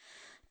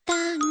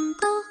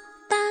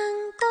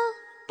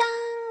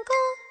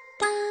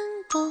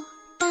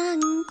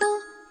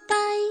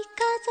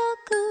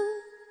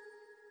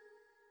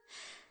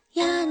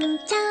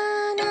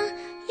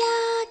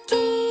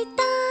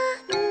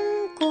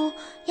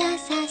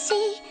し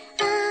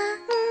あ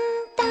ん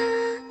だ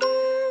ん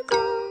ご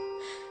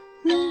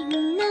みん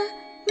な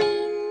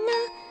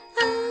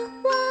合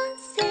わ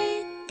せ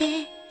て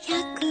100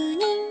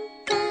人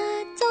家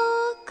族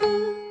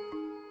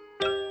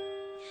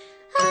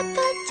赤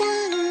ちゃ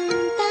ん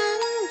団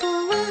子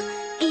は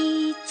い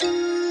つ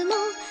も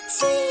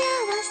幸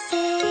せ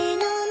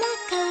の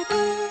中で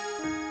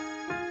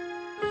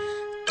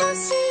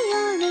年寄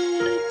り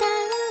団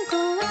子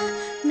は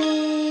目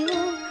を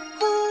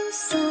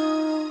細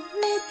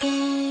めて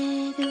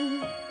る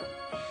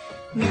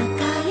仲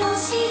良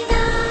し団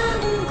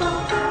子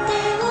手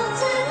をつ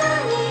な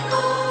ぎ大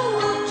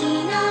き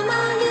な丸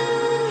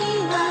い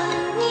輪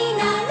に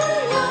なる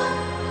よ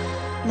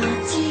街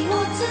を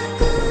作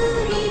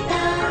り団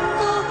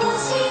子星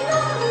の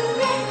上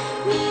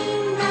み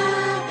んな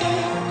で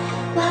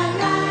笑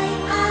い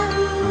合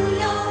う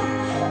よ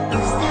う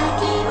さ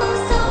ぎも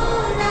空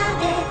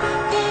で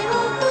手を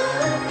振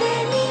って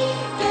見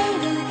て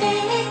るで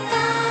か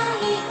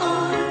いお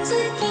月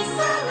さ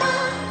ま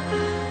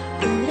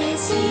嬉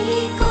し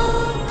いこ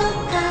と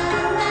悲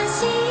し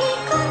い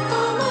こと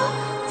も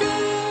全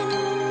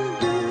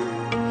部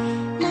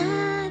丸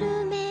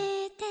め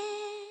て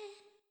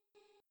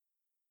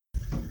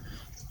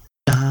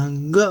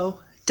Dango,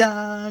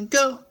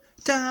 Dango,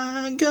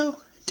 Dango,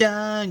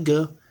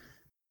 Dango,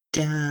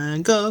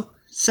 Dango,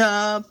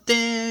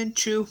 something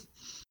true.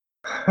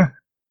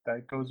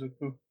 Dango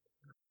Zuku.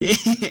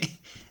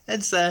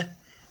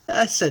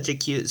 That's such a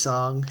cute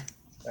song.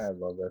 I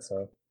love that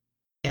song.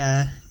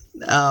 Yeah.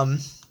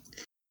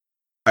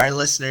 Our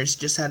listeners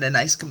just had a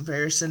nice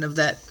comparison of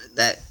that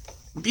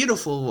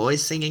beautiful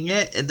voice singing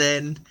it, and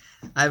then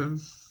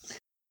I've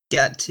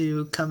got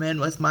to come in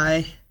with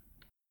my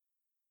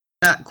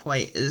not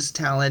quite as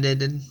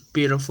talented and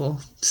beautiful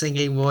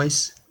singing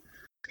voice.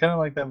 It's kind of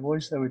like that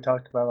voice that we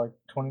talked about like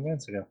 20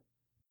 minutes ago.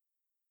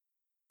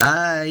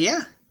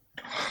 Yeah.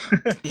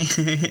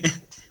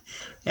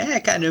 Yeah,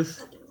 kind of.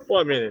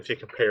 Well, I mean, if you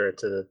compare it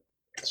to the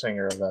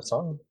singer of that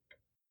song.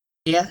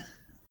 Yeah,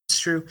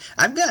 it's true.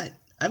 I've got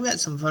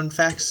some fun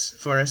facts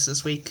for us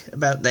this week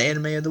about the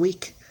anime of the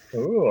week.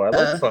 Ooh, I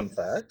like fun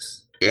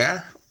facts.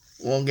 Yeah,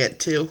 we'll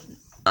get to.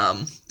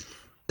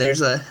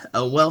 There's a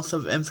wealth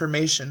of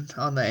information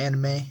on the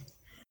anime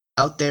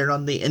out there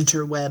on the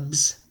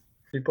interwebs.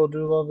 People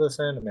do love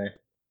this anime.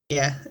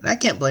 Yeah, and I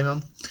can't blame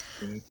them.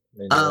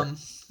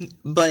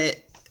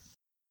 But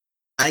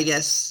I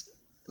guess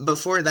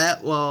before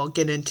that, we'll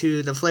get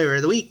into the flavor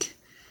of the week.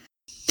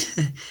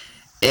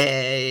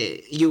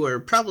 You were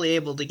probably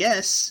able to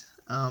guess.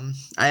 I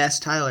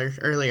asked Tyler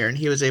earlier, and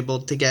he was able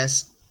to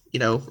guess,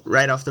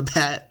 right off the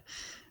bat,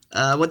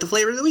 what the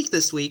flavor of the week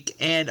this week.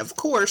 And of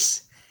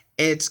course,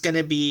 it's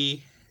gonna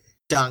be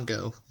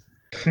Dango.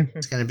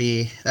 That's gonna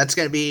be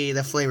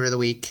the flavor of the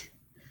week.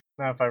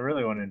 Now, if I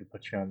really wanted to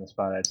put you on the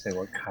spot, I'd say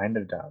what kind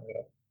of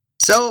Dango?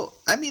 So,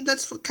 I mean,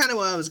 that's kind of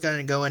what I was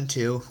gonna go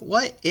into.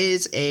 What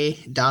is a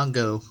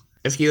Dango?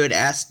 If you had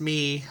asked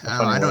me,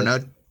 I don't know.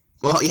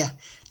 Well, yeah,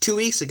 2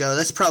 weeks ago,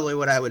 that's probably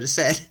what I would have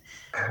said.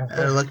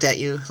 I looked at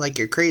you like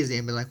you're crazy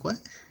and be like, what?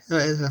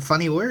 Is a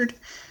funny word?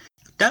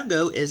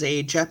 Dango is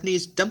a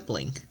Japanese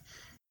dumpling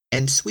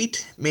and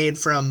sweet made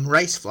from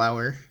rice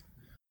flour,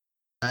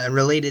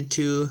 related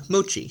to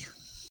mochi.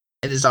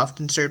 It is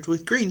often served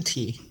with green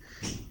tea.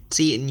 It's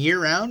eaten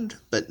year-round,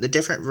 but the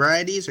different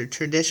varieties are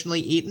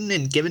traditionally eaten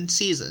in given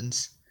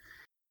seasons.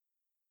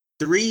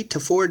 3 to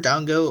 4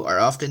 dango are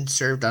often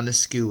served on a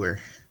skewer.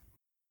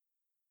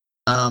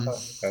 A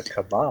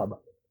kebab.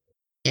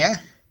 Yeah.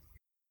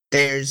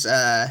 There's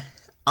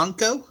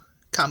anko,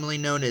 commonly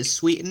known as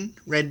sweetened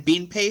red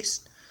bean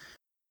paste,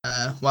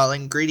 while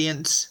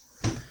ingredients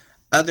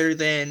other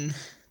than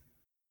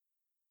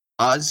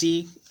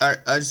azuki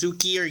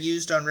are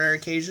used on rare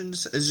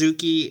occasions.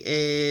 Azuki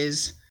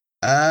is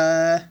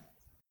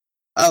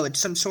it's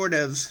some sort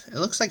of, it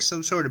looks like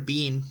some sort of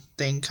bean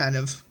thing, kind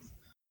of.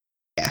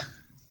 Yeah,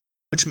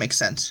 which makes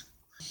sense.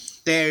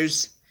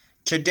 There's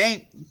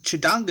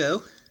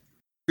chidango,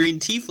 green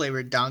tea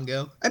flavored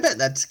dango. I bet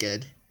that's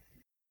good.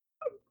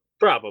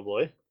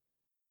 Probably.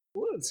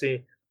 Well, let's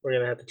see. We're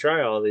gonna have to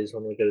try all of these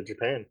when we go to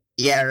Japan.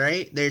 Yeah,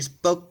 right? There's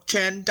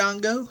Bokchan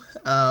dango.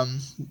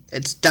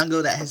 It's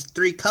dango that has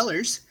 3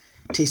 colors.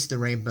 Taste the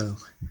rainbow.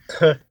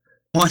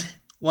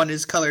 One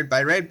is colored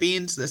by red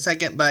beans, the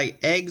second by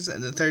eggs,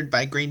 and the third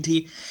by green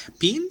tea.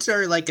 Beans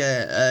are like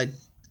a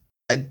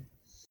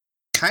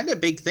kind of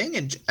big thing,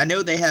 and I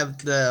know they have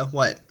the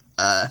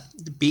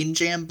bean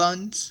jam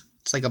buns.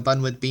 It's like a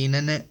bun with bean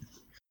in it.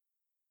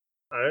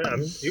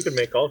 You can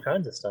make all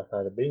kinds of stuff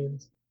out of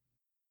beans.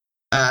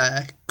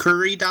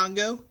 Curry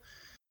dango,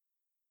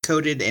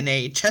 coated in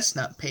a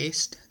chestnut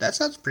paste. That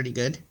sounds pretty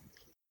good.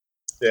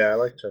 Yeah, I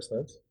like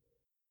chestnuts.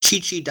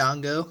 Chichi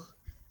dango,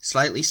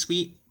 slightly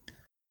sweet.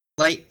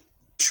 Light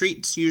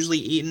treats usually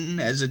eaten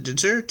as a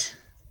dessert.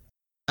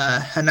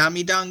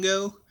 Hanami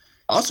dango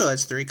also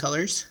has 3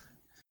 colors.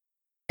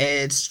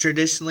 It's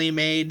traditionally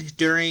made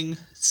during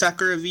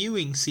sakura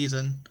viewing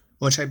season,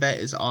 which I bet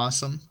is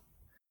awesome.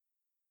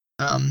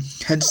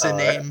 Hence the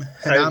name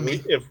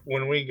Hanami.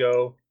 When we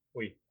go,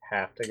 we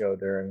have to go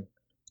during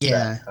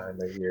Yeah, that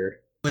time of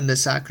year. when the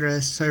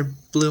sakuras are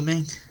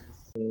blooming.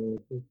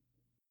 Mm-hmm.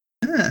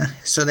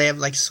 So they have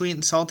like sweet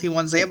and salty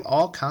ones. They have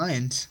all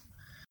kinds.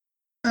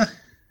 Huh.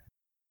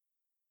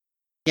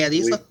 Yeah,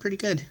 these look pretty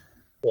good.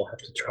 We'll have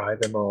to try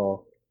them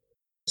all.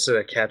 So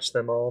to catch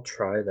them all,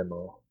 try them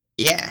all.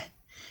 Yeah,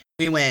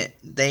 we went.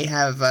 They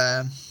have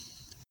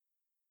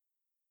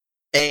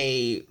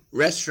a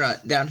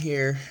restaurant down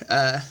here.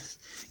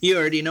 You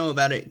already know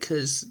about it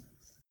because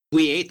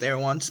we ate there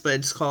once, but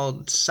it's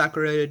called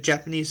Sakura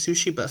Japanese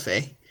Sushi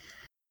Buffet,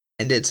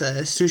 and it's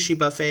a sushi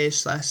buffet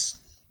slash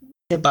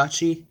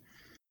hibachi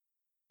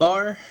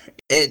bar.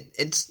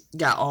 It's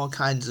got all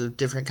kinds of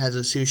different kinds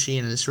of sushi,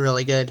 and it's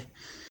really good.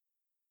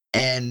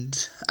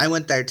 And I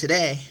went there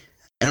today,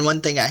 and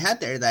one thing I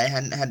had there that I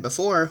hadn't had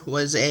before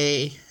was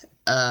a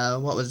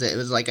what was it? It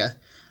was like a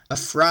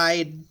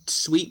fried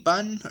sweet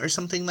bun or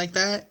something like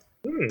that.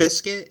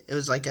 Biscuit. It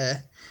was like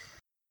a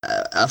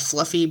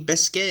fluffy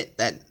biscuit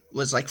that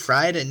was like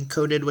fried and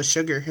coated with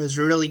sugar. It was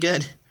really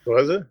good.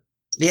 Was it?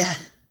 Yeah.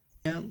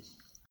 Yeah.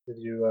 Did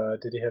you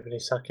have any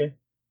sake?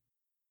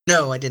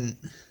 No, I didn't.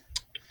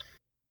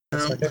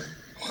 Sake?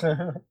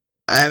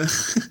 I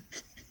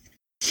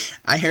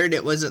I heard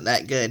it wasn't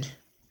that good.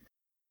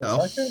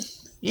 So, Sake?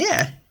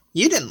 yeah,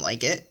 you didn't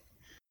like it.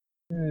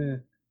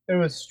 It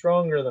was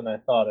stronger than I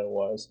thought it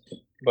was,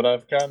 but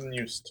I've gotten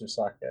used to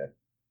sake.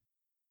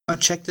 Oh,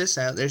 check this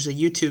out. There's a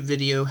YouTube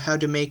video how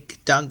to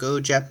make Dango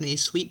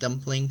Japanese sweet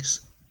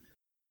dumplings.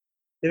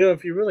 You know,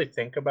 if you really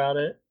think about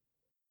it,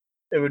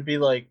 it would be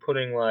like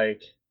putting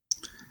like,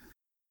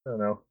 I don't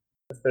know,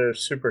 if they're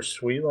super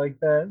sweet like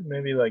that,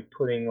 maybe like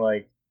putting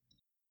like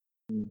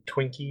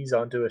Twinkies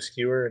onto a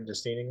skewer and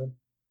just eating them.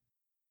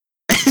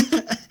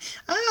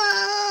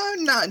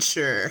 Not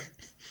sure.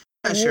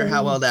 Not sure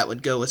how well that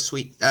would go with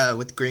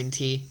with green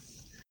tea.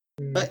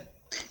 But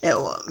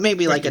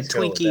maybe like a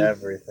Twinkie.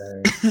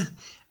 Everything.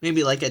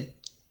 Maybe like a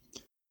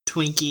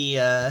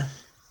Twinkie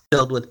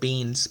filled with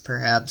beans,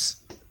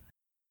 perhaps.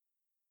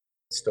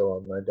 Still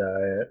on my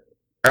diet.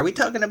 Are we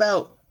talking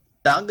about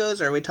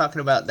dongos, or are we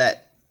talking about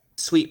that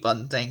sweet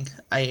bun thing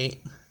I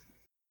ate?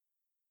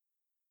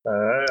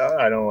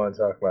 I don't want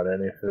to talk about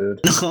any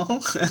food.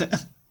 No.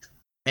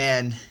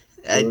 Man,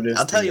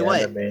 I'll tell you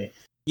what.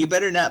 You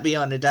better not be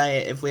on a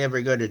diet if we ever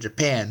go to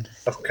Japan.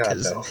 Oh God,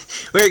 no.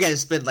 We're gonna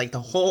spend like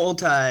the whole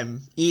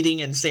time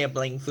eating and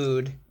sampling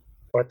food.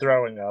 Or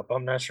throwing up.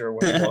 I'm not sure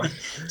which one.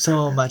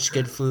 So much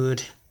good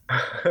food.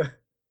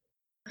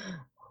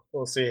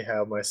 We'll see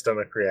how my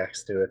stomach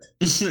reacts to it.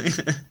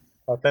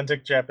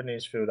 Authentic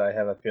Japanese food, I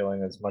have a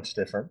feeling, is much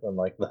different than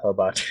like the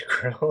hibachi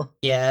grill.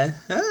 Yeah.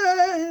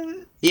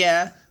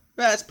 Yeah.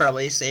 That's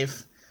probably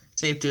safe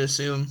to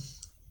assume.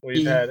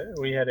 We had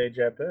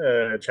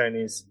a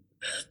Chinese.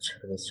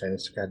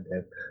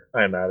 Goddamn,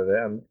 I'm out of it.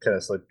 I'm kind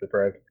of sleep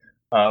deprived.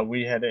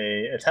 We had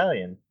a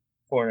Italian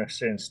foreign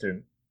exchange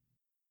student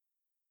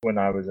when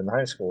I was in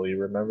high school. You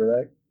remember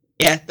that?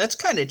 Yeah, that's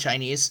kind of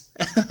Chinese.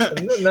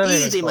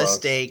 Easy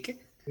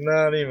mistake.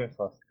 Not even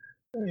close.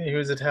 He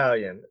was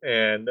Italian,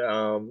 and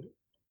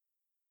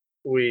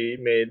we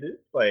made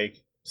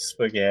like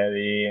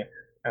spaghetti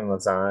and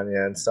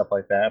lasagna and stuff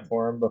like that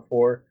for him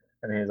before,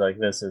 and he's like,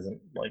 "This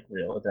isn't like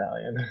real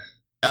Italian."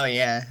 Oh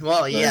yeah,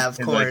 well yeah, of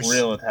course. Like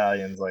real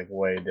Italian's like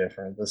way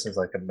different. This is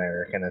like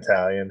American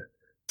Italian.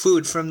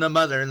 Food from the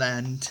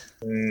motherland.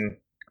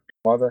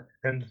 Mother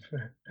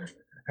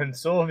and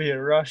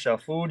Soviet Russia,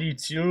 food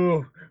eats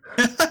you.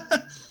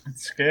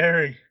 It's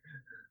scary.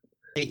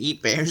 They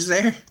eat bears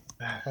there?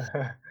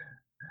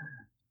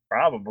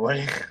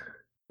 Probably.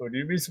 Would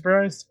you be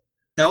surprised?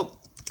 Nope,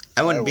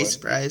 I wouldn't be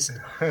surprised.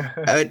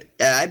 I would.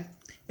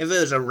 If it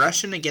was a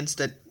Russian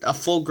against a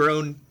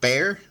full-grown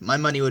bear, my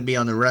money would be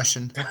on the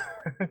Russian.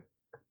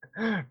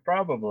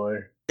 Probably.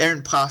 They're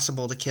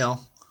impossible to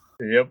kill.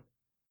 Yep.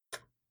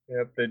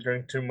 They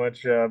drink too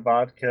much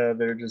vodka.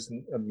 They're just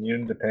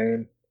immune to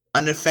pain.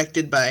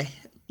 Unaffected by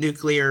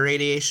nuclear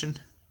radiation.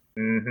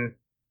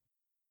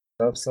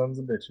 Tough sons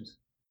of bitches.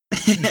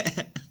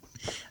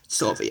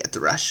 Soviet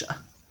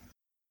Russia.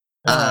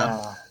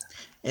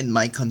 In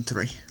my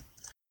country.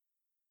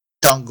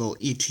 Dango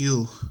eat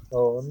you.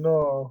 Oh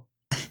no.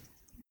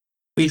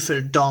 We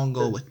fill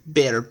Dango with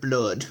bear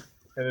blood.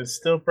 And it's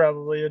still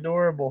probably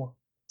adorable.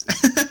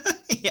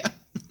 Yeah.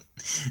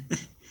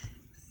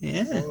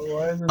 Yeah. Well,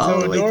 why is it all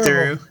so the way adorable?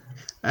 through.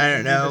 I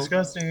don't know.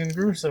 Disgusting and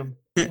gruesome.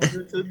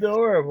 It's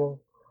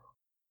adorable.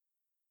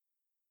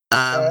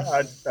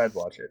 I'd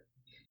watch it.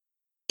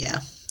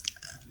 Yeah.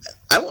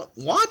 I won't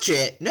watch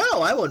it.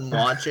 No, I wouldn't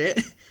watch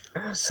it.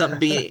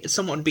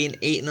 Someone being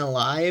eaten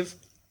alive.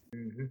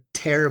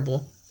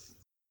 Terrible.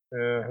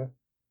 Something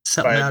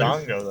By a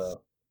Dango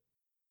though.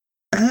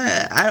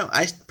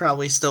 I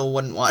probably still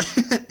wouldn't watch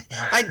it.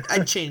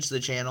 I'd change the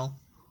channel.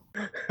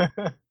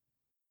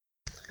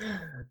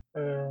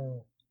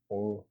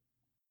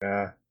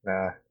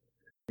 Nah.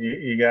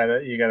 You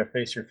gotta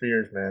face your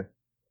fears, man.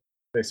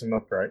 Face them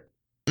upright.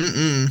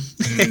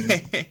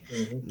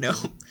 No,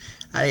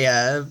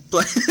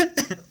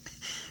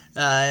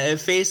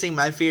 facing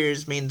my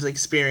fears means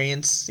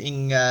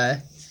experiencing,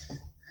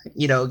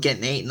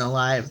 getting eaten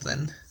alive,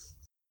 then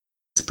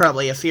it's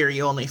probably a fear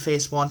you only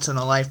face once in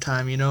a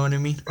lifetime, you know what I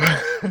mean?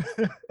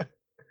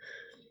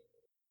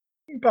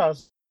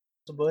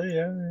 Possibly,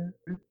 yeah.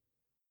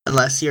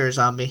 Unless you're a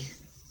zombie.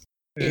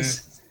 Yeah,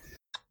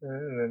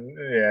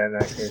 in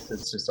that case,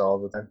 it's just all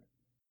the time.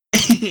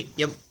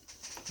 Yep.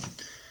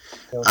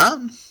 Yep.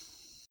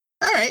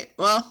 Alright,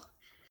 well,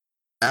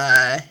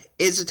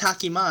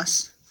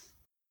 Izutakimasu.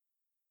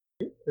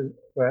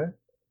 What?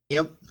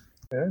 Yep.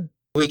 Yeah.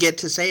 We get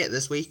to say it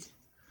this week.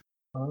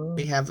 Oh,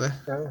 We have a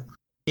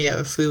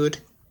yeah. food.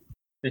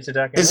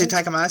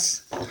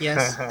 Izutakimasu?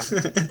 Yes.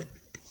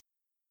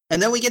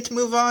 And then we get to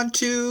move on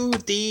to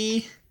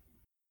the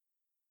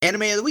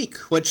anime of the week,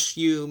 which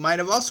you might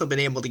have also been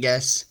able to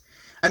guess.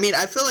 I mean,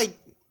 I feel like,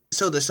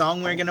 so the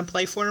song we're going to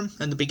play for him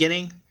in the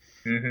beginning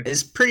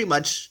is pretty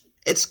much,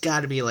 it's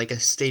got to be like a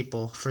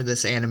staple for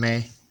this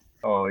anime.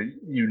 Oh,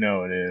 you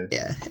know it is.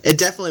 Yeah, it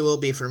definitely will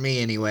be for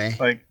me anyway.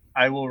 Like,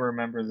 I will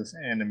remember this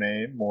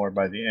anime more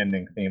by the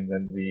ending theme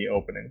than the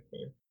opening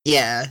theme.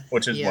 Yeah.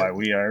 Which is why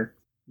we are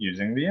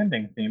using the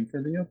ending theme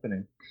for the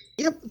opening.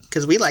 Yep,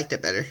 because we liked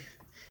it better.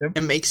 Yep.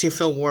 It makes you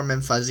feel warm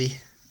and fuzzy.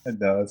 It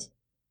does.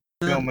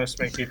 It almost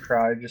makes you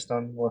cry just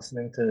on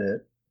listening to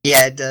it.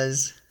 Yeah, it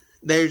does.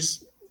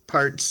 There's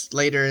parts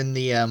later in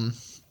the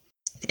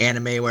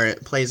anime where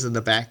it plays in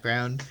the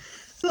background.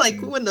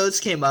 Like, when those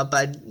came up,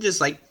 I'd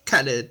just, like,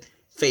 kind of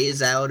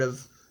phase out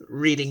of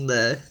reading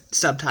the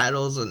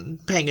subtitles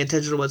and paying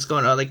attention to what's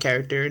going on with the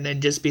character, and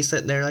then just be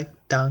sitting there like,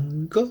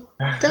 Dango,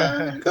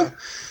 Dango.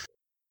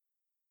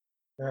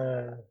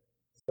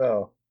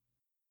 So,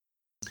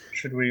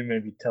 should we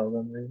maybe tell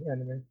them the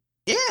anime?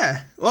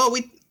 Yeah. Well,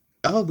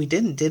 we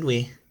didn't, did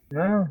we?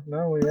 No,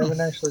 we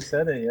haven't actually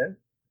said it yet.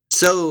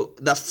 So,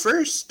 the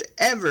first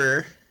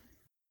ever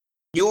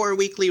Your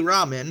Weekly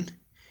Ramen,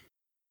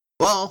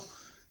 well,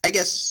 I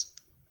guess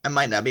I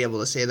might not be able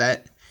to say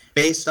that,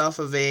 based off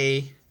of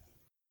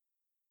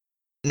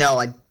no,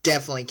 I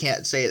definitely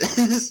can't say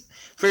this.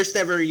 First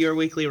ever Your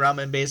Weekly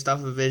Ramen based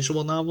off a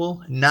visual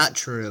novel? Not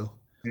true.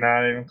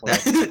 Not even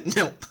close.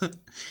 Nope.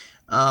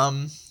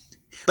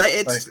 But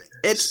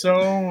it's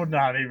so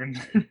not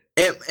even.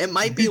 It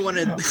might be one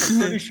of. I'm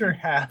pretty sure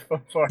half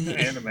of our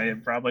anime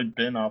have probably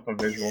been off of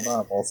visual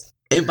novels.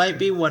 It might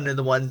be one of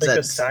the ones like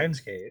that's.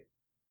 Steins Gate.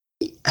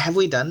 Have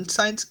we done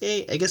Steins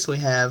Gate? I guess we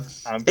have.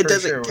 It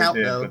doesn't count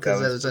though because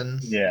it was in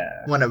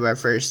one of our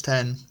first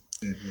 10.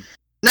 Mm-hmm.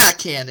 Not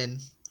canon.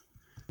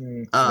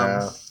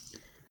 No.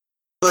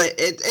 But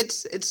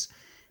it's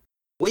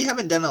we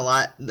haven't done a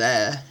lot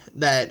that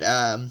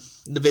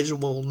the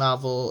visual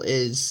novel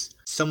is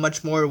so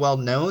much more well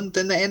known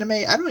than the anime.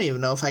 I don't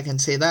even know if I can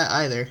say that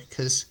either,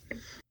 because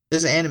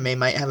this anime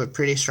might have a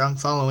pretty strong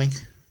following.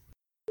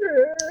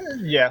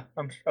 Yeah,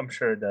 I'm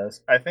sure it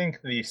does. I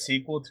think the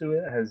sequel to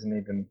it has an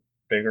even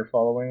bigger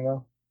following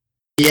though.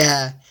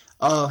 Yeah.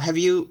 Oh, have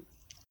you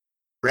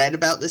read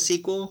about the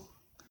sequel?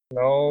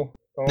 No.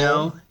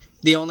 No.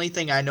 The only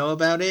thing I know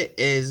about it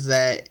is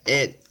that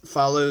it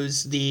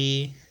follows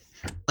the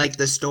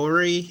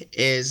story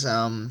is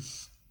the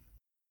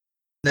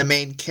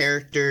main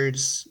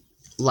character's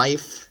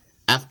life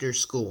after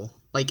school,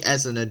 like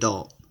as an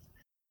adult.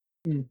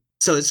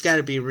 So it's got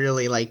to be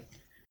really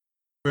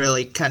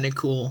kind of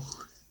cool.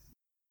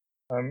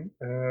 I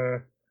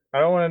don't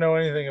want to know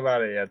anything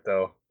about it yet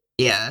though.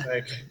 Yeah.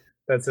 Like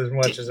that's as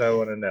much as I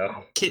want to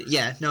know.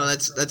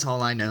 That's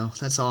all I know.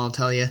 That's all I'll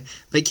tell you.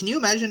 But can you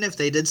imagine if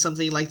they did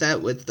something like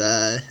that with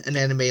an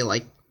anime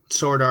like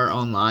Sword Art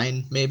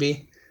Online,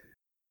 maybe?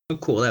 How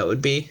cool that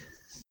would be.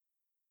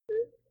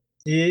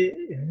 Yeah,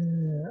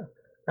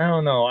 I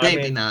don't know.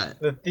 Maybe not.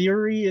 The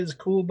theory is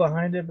cool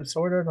behind it, but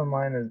Sword Art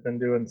Online has been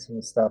doing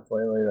some stuff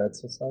lately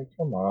that's just like,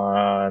 come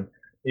on.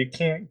 You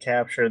can't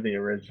capture the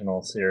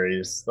original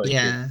series. Like,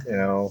 yeah. You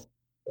know.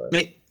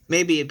 But.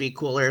 Maybe it'd be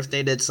cooler if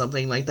they did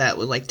something like that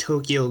with like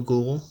Tokyo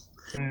Ghoul,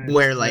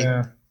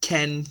 where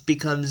Ken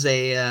becomes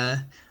a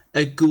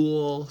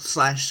ghoul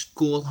 /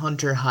 ghoul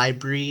hunter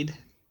hybrid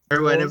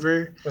or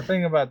whatever. The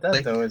thing about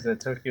that though is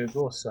that Tokyo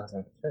Ghoul still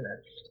hasn't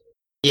finished.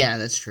 Yeah,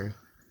 that's true.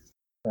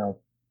 So,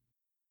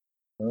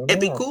 it'd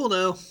be cool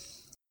though.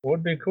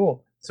 Would be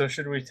cool. So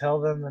should we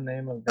tell them the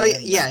name of the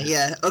anime?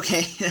 Yeah.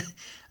 Okay.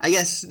 I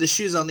guess the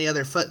shoe's on the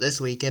other foot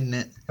this week, isn't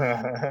it?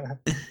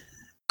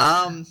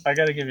 I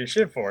gotta give you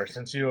shit for it,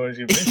 since you always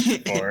give me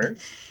shit for it.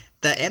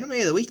 The anime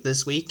of the week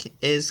this week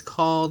is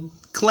called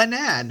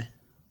Clannad.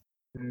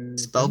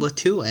 Spelled with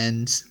 2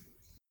 N's.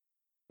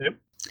 Yep.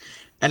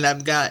 And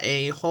I've got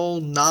a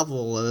whole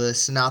novel of a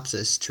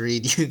synopsis to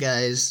read you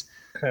guys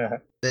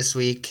this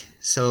week,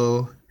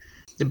 so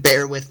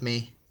bear with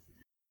me.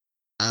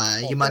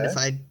 You mind if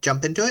I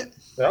jump into it?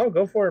 No,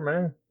 go for it,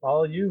 man.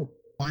 All you.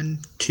 1,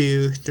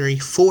 2, 3,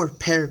 4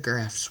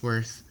 paragraphs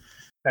worth.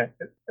 Hey,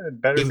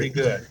 it better be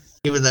good.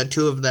 Even though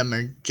 2 of them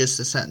are just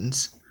a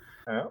sentence.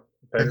 Oh,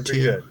 better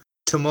be good.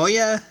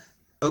 Tomoya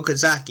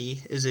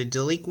Okazaki is a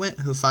delinquent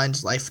who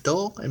finds life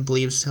dull and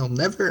believes he'll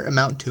never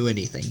amount to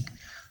anything.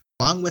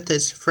 Along with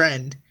his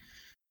friend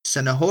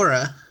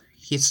Sonohara,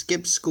 he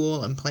skips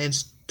school and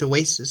plans to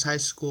waste his high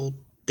school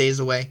days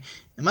away.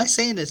 Am I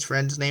saying his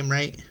friend's name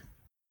right?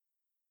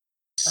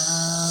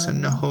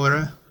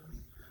 Sonohara?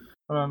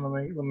 Hold on,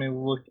 let me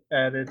look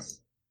at it.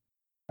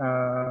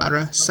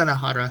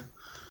 Sonohara.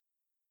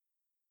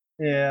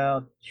 Yeah,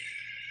 I'll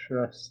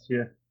trust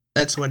you.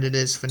 That's what it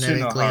is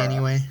phonetically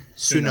anyway.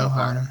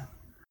 Sunohara.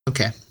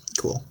 Okay,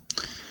 cool.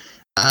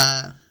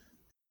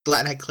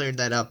 Glad I cleared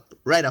that up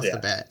right off the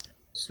bat.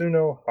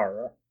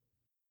 Sunohara.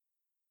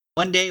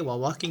 One day, while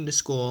walking to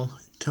school,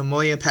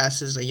 Tomoya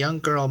passes a young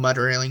girl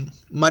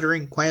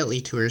muttering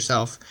quietly to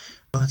herself.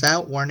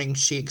 Without warning,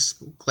 she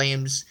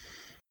exclaims,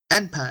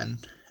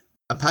 "Anpan,"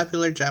 a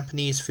popular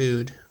Japanese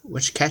food,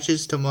 which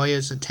catches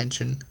Tomoya's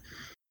attention.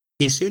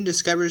 He soon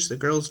discovers the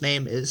girl's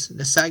name is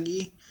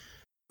Nasagi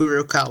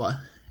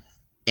Furukawa,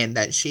 and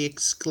that she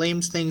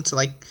exclaims things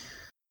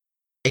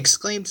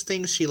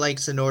she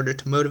likes in order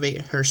to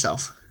motivate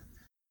herself.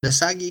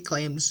 Nasagi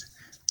claims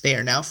they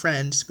are now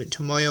friends, but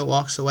Tomoya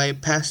walks away,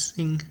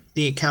 passing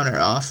the encounter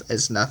off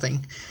as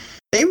nothing.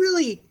 They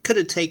really could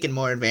have taken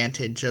more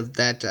advantage of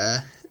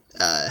that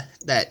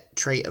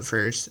trait of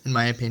hers, in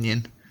my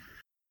opinion.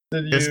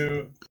 Have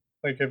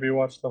you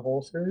watched the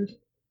whole series?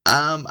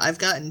 I've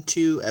gotten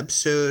to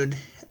episode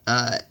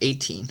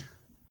 18.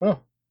 Oh,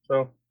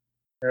 so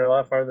they're a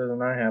lot farther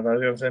than I have. I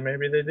was gonna say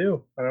maybe they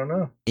do. I don't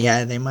know.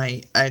 Yeah, they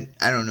might. I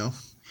don't know.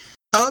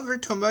 However,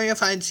 Tomoya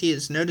finds he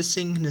is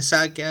noticing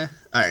Nagisa.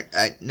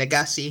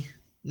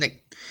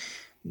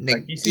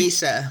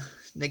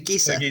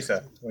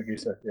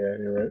 Yeah,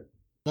 you're right.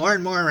 More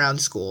and more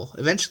around school.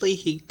 Eventually,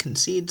 he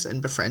concedes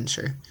and befriends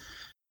her.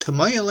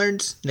 Tomoya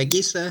learns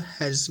Nagisa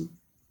has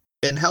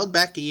been held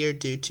back a year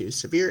due to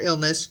severe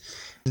illness,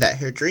 and that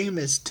her dream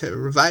is to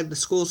revive the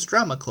school's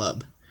drama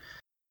club.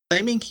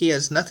 Claiming he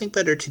has nothing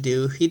better to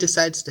do, he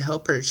decides to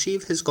help her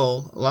achieve his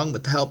goal, along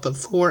with the help of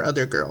 4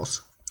 other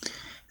girls.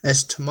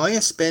 As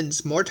Tomoya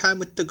spends more time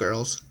with the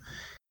girls,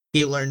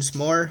 he learns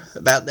more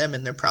about them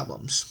and their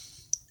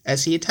problems.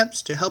 As he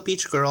attempts to help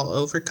each girl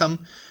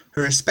overcome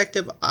her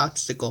respective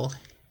obstacle,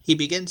 he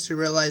begins to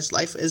realize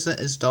life isn't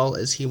as dull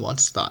as he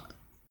once thought.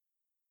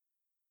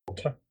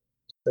 Say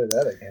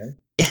that again.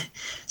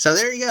 So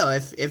there you go.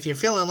 If you're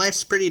feeling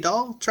life's pretty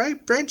dull, try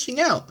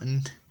branching out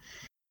and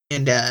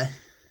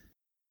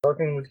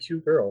talking with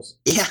cute girls.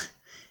 Yeah.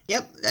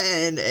 Yep.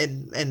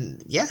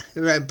 And yeah,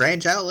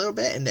 branch out a little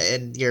bit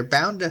and you're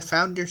bound to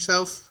find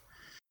yourself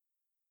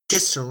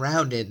just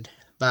surrounded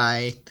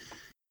by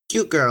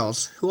cute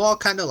girls who all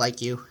kind of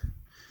like you,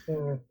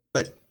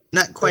 but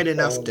not quite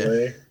enough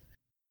to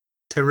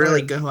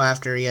really go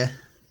after you.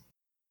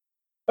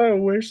 I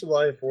wish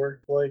life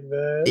worked like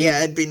that.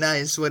 Yeah, it'd be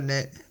nice, wouldn't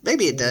it?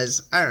 Maybe it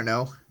does. I don't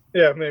know.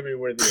 Yeah, maybe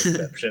we're the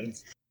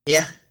exceptions.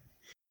 Yeah.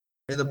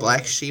 We're the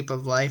black sheep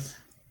of life.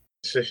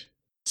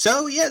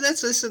 So, yeah,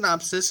 that's the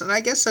synopsis, and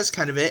I guess that's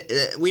kind of it.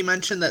 We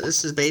mentioned that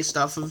this is based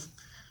off of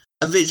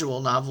a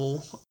visual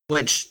novel,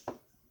 which,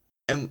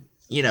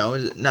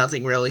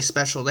 nothing really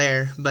special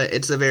there, but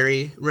it's a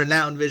very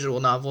renowned visual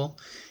novel.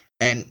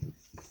 And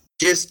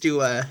just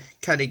to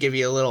kind of give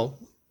you a little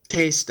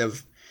taste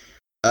of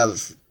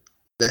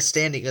the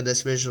standing of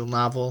this visual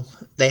novel,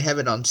 they have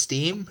it on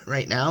Steam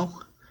right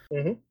now,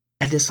 and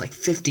it's like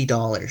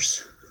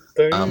 $50.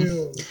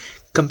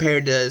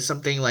 Compared to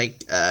something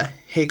like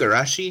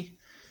Higurashi,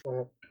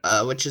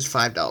 which is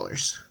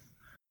 $5.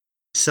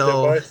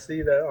 So if I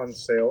see that on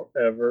sale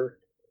ever,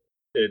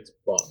 it's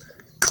bought.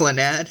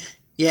 Clannad,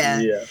 yeah,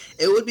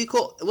 it would be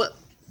cool.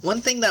 One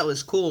thing that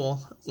was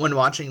cool when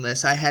watching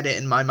this, I had it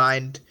in my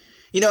mind.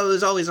 It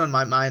was always on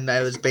my mind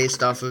that it was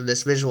based off of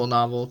this visual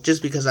novel,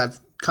 just because I've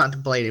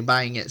contemplated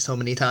buying it so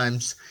many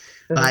times,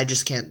 but I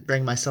just can't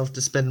bring myself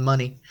to spend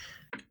money.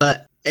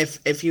 But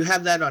if you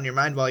have that on your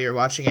mind while you're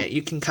watching it,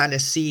 you can kind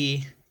of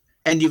see,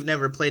 and you've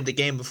never played the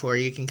game before,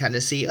 you can kind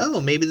of see,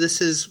 oh, maybe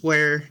this is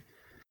where,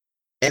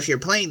 if you're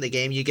playing the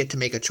game, you get to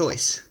make a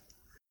choice,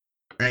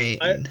 right?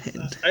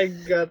 I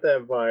got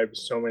that vibe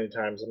so many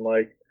times. I'm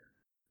like,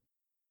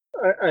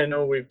 I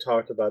know we've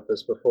talked about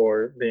this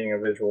before, being a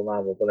visual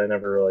novel, but I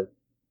never really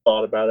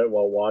thought about it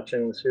while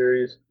watching the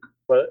series.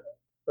 But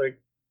like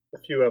a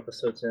few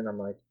episodes in, I'm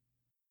like,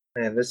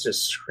 man, this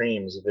just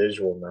screams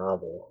visual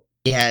novel.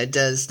 Yeah, it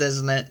does,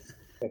 doesn't it?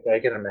 Like, I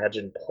can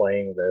imagine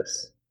playing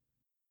this.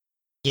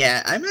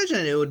 Yeah, I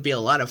imagine it would be a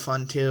lot of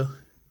fun, too.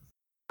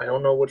 I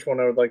don't know which one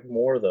I would like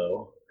more,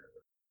 though.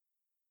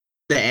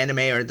 The anime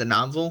or the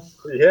novel?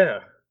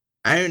 Yeah.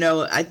 I don't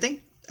know. I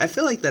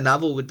feel like the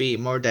novel would be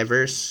more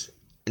diverse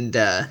and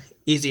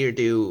easier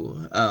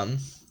to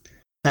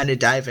kind of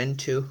dive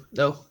into,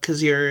 though,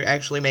 because you're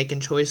actually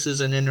making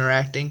choices and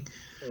interacting.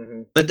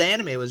 But the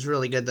anime was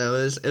really good, though.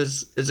 It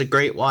was a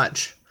great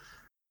watch.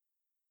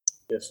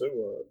 Yes, it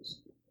was.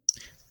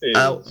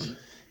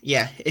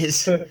 Yeah,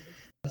 it's. I'm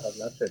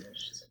not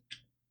finished.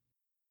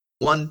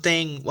 One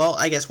thing, well,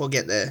 I guess we'll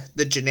get the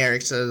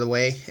generics out of the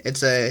way.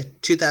 It's a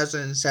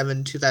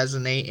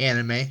 2007-2008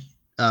 anime.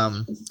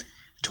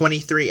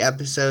 23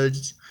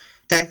 episodes.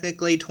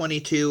 Technically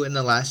 22 in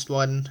the last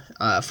one.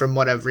 From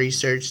what I've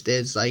researched,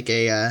 is like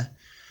a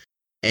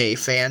a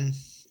fan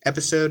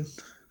episode,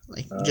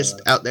 like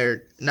just out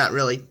there, not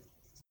really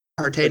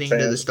pertaining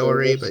to the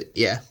story, but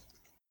yeah.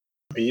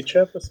 Beach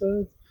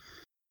episode?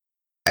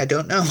 I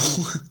don't know.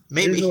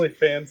 Maybe. Usually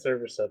fan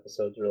service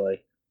episodes are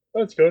like,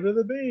 let's go to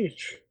the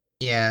beach.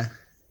 Yeah.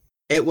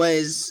 It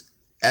was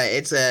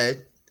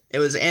it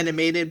was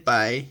animated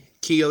by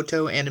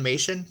Kyoto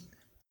Animation.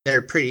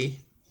 They're pretty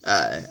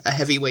a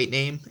heavyweight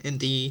name in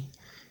the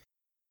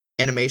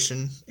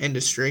animation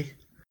industry.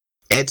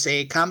 It's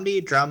a comedy,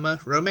 drama,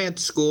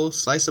 romance, school,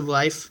 slice of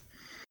life,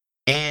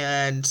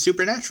 and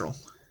supernatural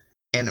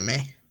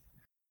anime.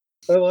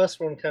 The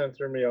last one kind of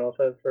threw me off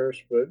at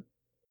first, but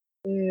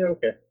yeah,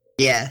 okay.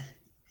 Yeah,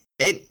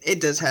 it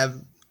does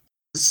have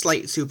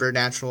slight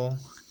supernatural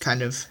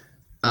kind of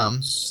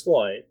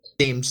slight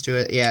themes to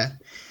it. Yeah,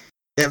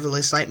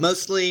 definitely slight.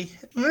 Mostly,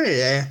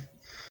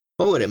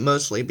 what would it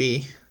mostly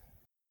be?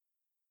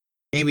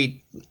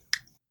 Maybe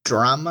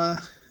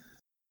drama.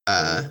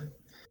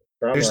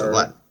 There's a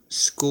lot.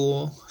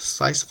 School,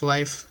 slice of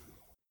life.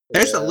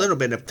 There's a little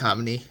bit of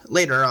comedy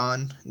later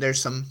on.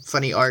 There's some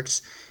funny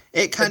arcs.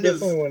 It kind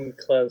of definitely wouldn't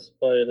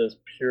classify it as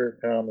pure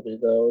comedy,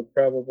 though.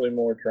 Probably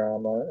more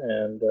drama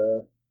and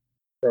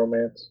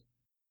romance.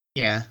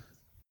 Yeah.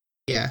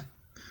 At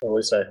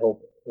least I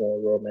hope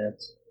more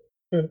romance.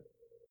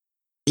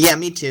 Yeah,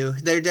 me too.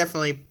 They're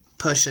definitely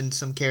pushing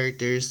some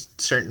characters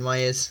certain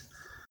ways.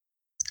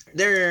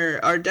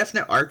 There are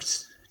definite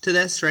arcs to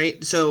this,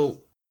 right?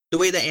 So the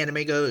way the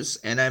anime goes,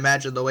 and I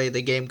imagine the way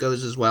the game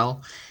goes as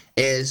well,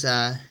 is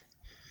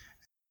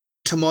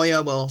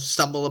Tomoya will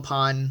stumble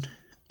upon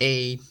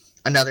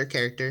another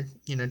character,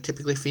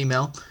 typically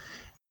female,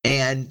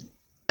 and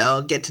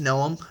I'll get to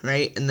know him,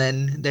 right? And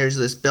then there's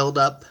this build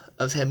up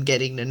of him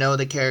getting to know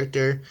the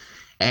character,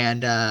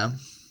 and a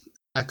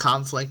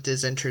conflict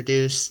is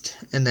introduced,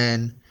 and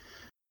then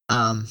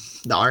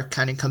the arc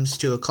kind of comes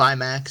to a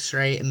climax,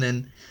 right? And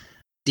then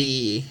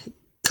the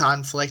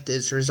conflict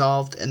is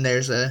resolved, and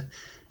there's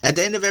at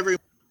the end of every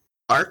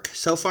arc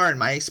so far, in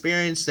my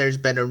experience, there's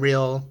been a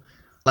real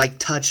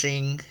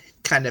touching,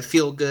 kind of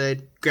feel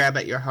good, grab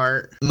at your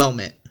heart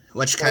moment,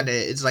 which kind of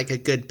is like a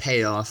good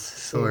payoff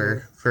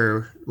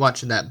for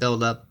watching that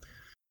build up.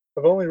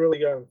 I've only really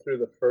gotten through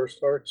the first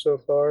arc so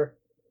far,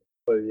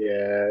 but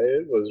yeah,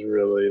 it was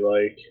really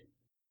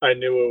I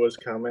knew it was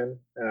coming,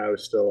 and I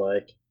was still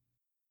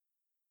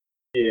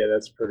yeah,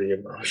 that's pretty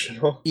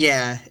emotional.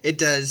 Yeah, it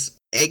does.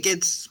 It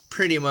gets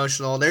pretty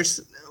emotional.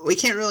 We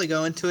can't really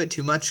go into it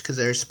too much because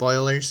there's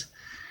spoilers,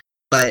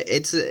 but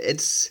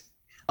it's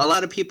a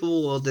lot of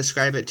people will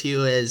describe it to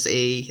you as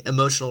a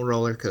emotional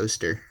roller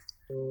coaster,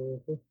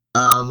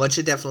 which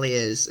it definitely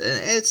is.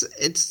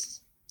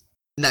 It's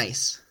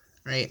nice,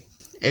 right?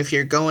 If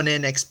you're going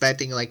in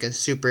expecting a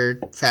super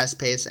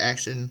fast-paced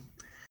action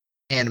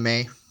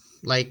anime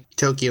like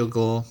Tokyo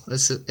Ghoul,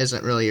 this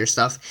isn't really your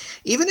stuff.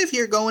 Even if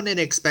you're going in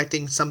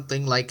expecting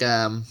something like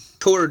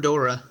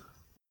Toradora,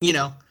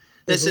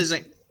 this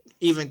isn't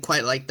even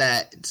quite like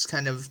that. It's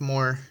kind of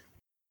more,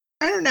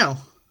 I don't know.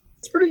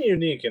 It's pretty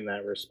unique in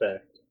that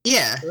respect.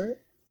 Yeah. Right?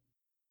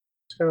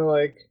 It's kind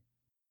of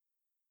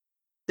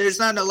there's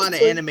not a lot of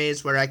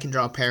animes where I can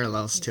draw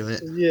parallels to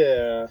it.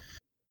 Yeah.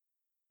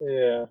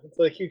 Yeah.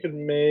 It's you could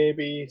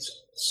maybe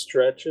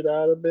stretch it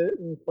out a bit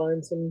and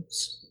find some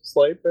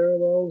slight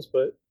parallels,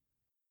 but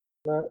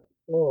not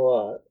a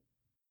lot.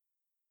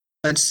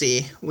 Let's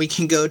see. We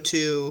can go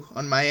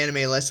on my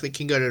anime list, we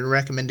can go to the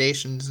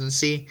recommendations and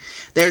see.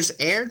 There's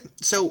Air.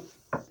 So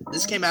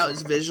this came out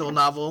as a visual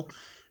novel,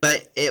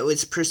 but it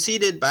was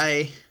preceded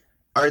by,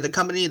 or the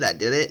company that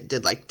did it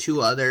did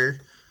 2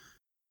 other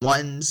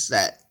ones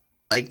that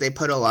they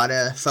put a lot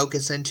of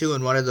focus into,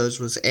 and one of those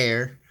was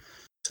Air.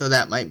 So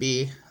that might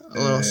be a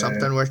little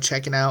something worth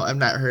checking out. I've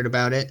not heard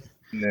about it.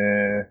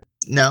 Nah.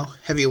 No?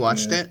 Have you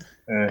watched it?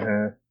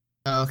 Uh-huh.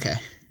 Oh, okay.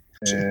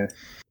 Yeah.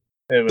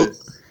 It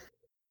was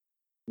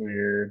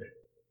weird.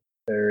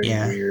 Very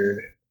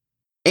weird.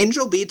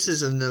 Angel Beats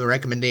is in the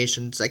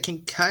recommendations. I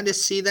can kind of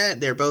see that.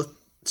 They're both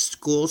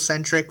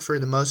school-centric for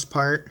the most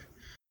part.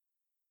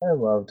 I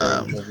loved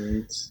Angel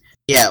Beats.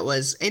 Yeah, it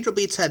was. Angel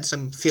Beats had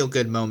some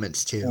feel-good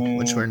moments, too,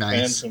 which were nice.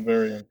 And some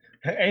very...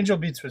 Angel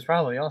Beats was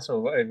probably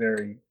also a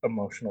very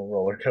emotional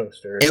roller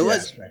coaster. It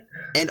was.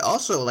 And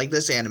also,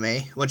 this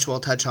anime, which we'll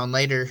touch on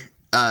later,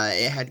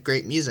 it had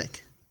great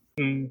music.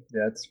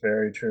 That's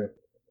very true.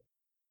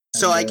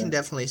 So I can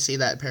definitely see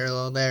that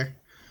parallel there.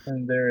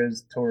 And there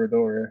is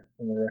Toradora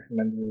in the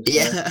recommended.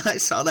 Yeah, I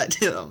saw that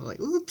too. I'm like,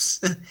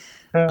 oops.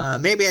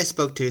 Maybe I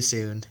spoke too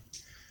soon.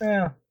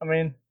 Yeah, I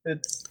mean,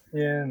 it's,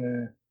 yeah.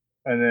 Nah.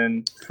 And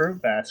then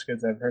Fruit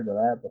Baskets, I've heard of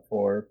that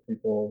before.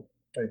 People,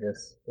 I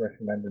guess,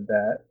 recommended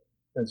that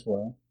as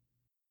well.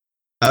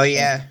 Oh,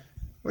 yeah.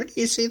 Where do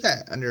you see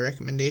that under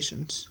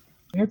recommendations?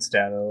 It's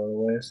down a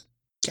little ways.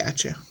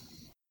 Gotcha.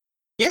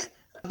 Yeah,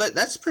 but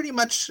that's pretty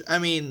much,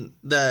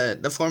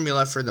 the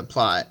formula for the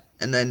plot.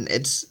 And then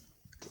it's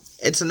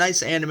a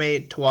nice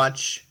anime to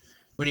watch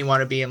when you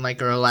want to be in a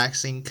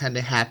relaxing, kind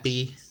of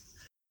happy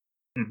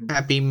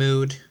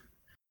mood.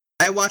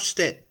 I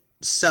watched it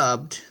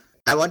subbed.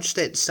 I watched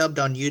it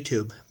subbed on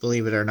YouTube,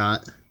 believe it or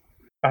not.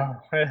 Oh,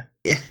 yeah.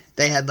 Yeah,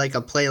 they had like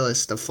a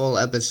playlist of full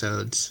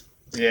episodes.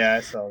 Yeah,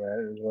 I saw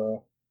that as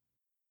well.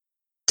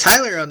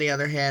 Tyler, on the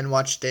other hand,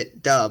 watched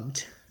it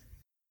dubbed.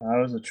 I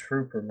was a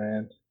trooper,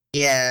 man.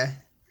 Yeah.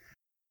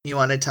 You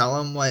want to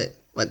tell him what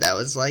that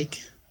was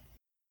like?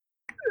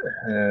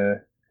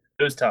 It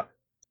was tough.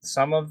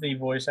 Some of the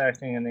voice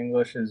acting in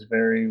English is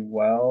very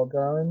well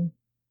done,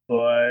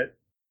 but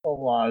a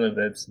lot of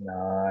it's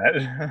not.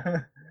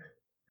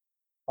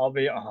 I'll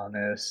be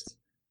honest.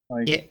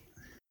 Like, Yeah.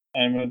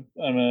 I'm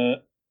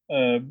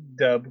a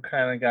dub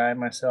kind of guy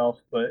myself,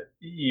 but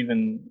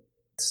even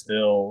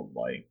still,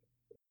 like,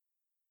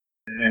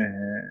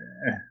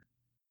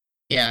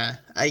 Yeah.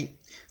 I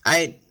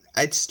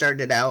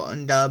started out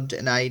undubbed,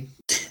 and I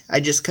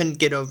just couldn't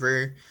get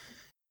over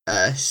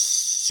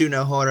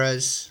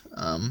Sunahara's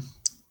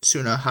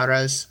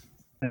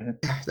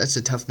that's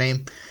a tough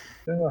name.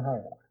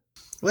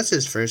 What's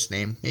his first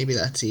name? Maybe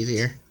that's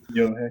easier.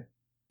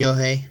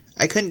 Yohei.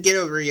 I couldn't get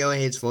over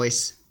Yohei's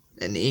voice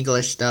in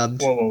English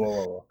dubbed.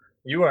 Whoa.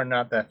 You are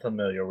not that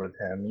familiar with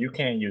him. You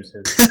can't use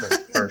his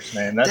first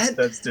name.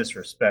 That's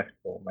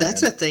disrespectful, man.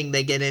 That's a thing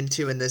they get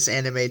into in this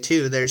anime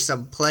too. There's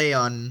some play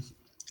on,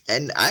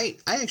 and I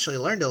actually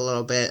learned a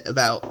little bit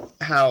about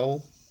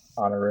how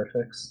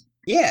honorifics.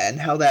 Yeah, and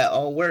how that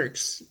all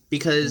works,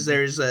 because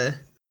there's a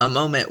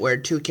moment where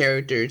two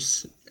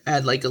characters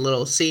had like a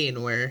little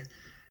scene where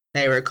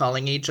they were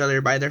calling each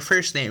other by their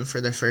first name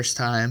for the first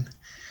time.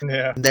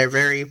 Yeah. They're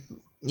very,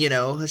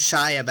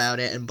 shy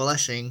about it and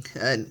blushing.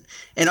 And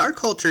in our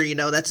culture,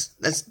 that's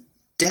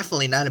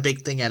definitely not a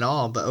big thing at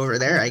all, but over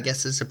there, I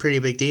guess it's a pretty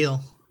big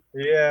deal.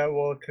 Yeah,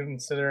 well,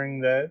 considering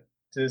that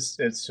it's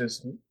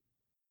just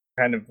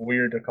kind of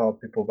weird to call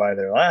people by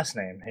their last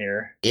name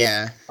here.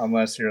 Yeah.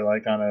 Unless you're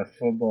like on a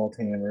football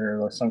team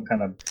or some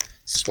kind of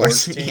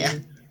sports team. Yeah.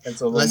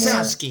 It's a little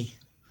Lazowski.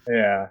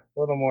 A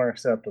little more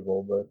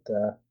acceptable, but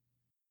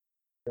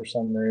for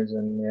some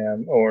reason, yeah,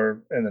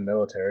 or in the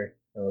military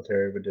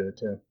would do it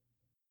too.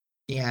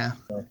 Yeah.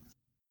 So,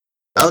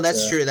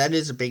 that's true. That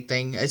is a big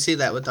thing. I see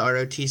that with the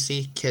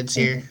ROTC kids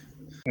here.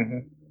 Mm-hmm.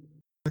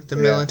 With the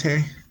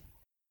military.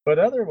 But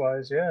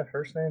otherwise, yeah,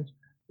 first names.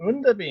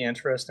 Wouldn't that be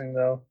interesting,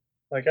 though?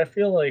 Like, I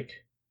feel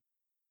like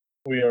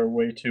we are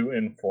way too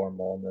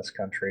informal in this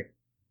country.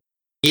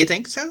 You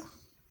think so?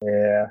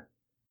 Yeah.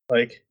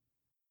 Like,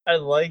 I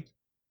like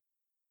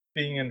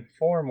being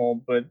informal,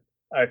 but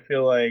I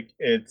feel like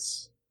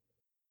it's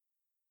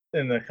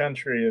in the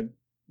country of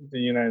the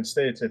United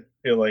States, I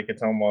feel like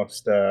it's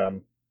almost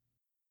overused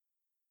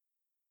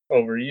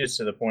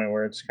to the point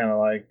where it's kind of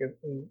like,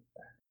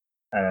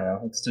 I don't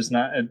know, it's just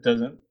not, it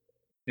doesn't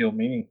feel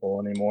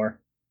meaningful anymore.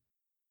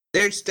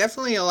 There's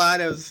definitely a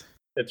lot of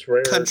it's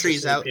rare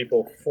countries to see out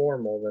people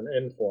formal than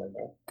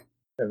informal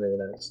in the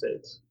United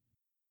States.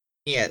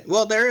 Yeah,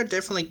 well, there are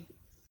definitely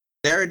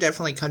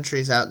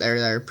countries out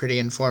there that are pretty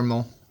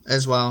informal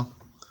as well.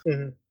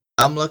 Mm-hmm.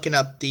 I'm looking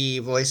up the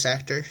voice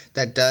actor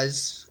that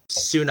does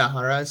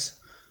Sunahara's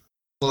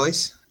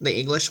voice, the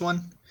English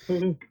one,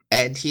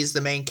 and he's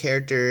the main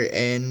character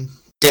in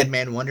Dead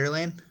Man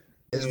Wonderland.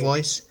 His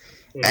voice,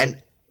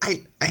 and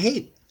I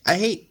hate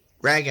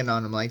ragging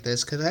on him like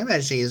this because I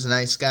imagine he's a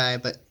nice guy,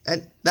 but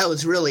that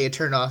was really a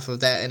turn off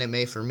of that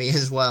anime for me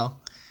as well.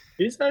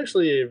 He's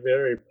actually a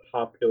very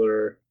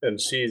popular and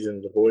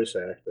seasoned voice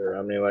actor.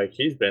 I mean, like,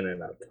 he's been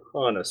in a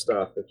ton of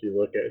stuff if you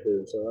look at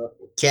his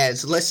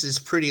his list is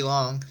pretty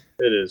long.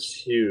 It is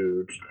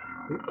huge.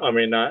 I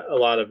mean, not a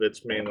lot of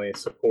it's mainly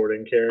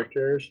supporting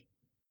characters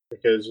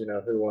because,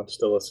 who wants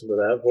to listen to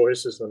that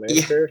voice as the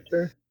main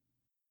character?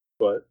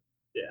 But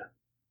yeah,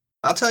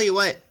 I'll tell you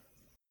what,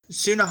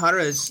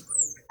 Sunahara's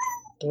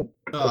Go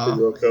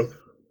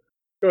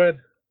ahead.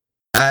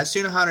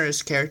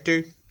 Sunahara's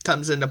character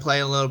comes into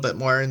play a little bit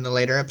more in the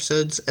later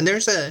episodes, and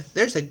there's a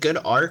good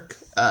arc,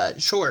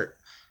 short,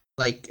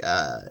 like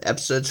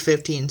episodes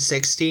 15,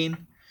 16,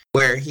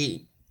 where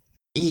he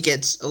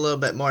gets a little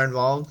bit more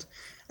involved,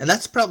 and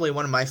that's probably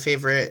one of my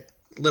favorite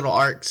little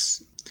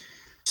arcs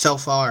so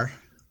far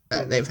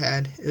that they've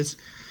had. It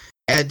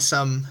had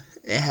some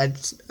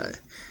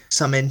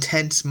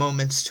intense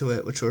moments to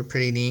it, which were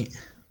pretty neat.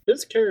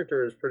 His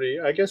character is pretty.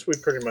 I guess we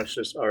pretty much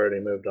just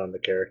already moved on to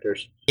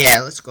characters.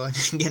 Yeah, let's go ahead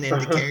and get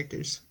into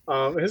characters.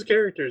 His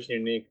character is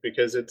unique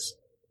because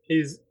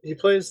he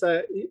plays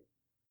that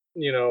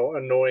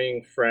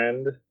annoying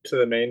friend to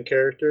the main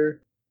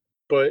character,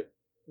 but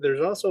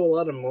there's also a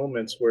lot of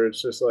moments where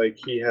it's just like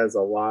he has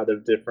a lot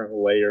of different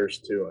layers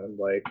to him.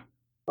 Like,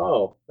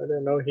 oh, I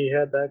didn't know he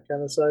had that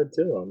kind of side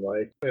to him.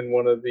 Like in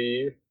one of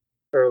the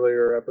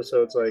earlier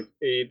episodes, like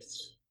 8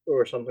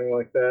 or something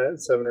like that,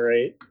 7 or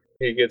 8.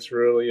 He gets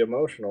really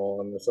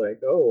emotional, and it's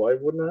like, oh, I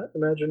would not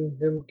imagine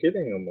him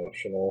getting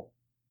emotional.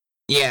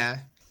 Yeah,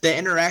 the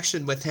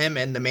interaction with him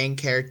and the main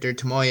character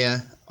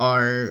Tomoya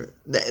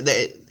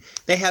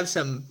they have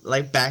some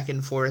like back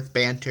and forth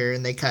banter,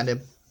 and they kind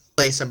of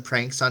play some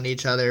pranks on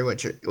each other,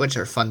 which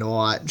are fun to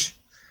watch.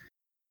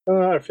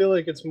 I feel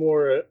like it's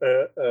more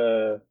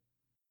a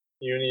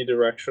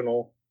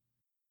unidirectional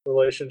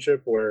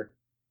relationship where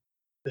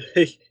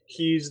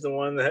he's the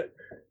one that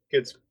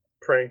gets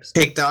pranks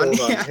Picked on,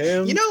 pulled on yeah.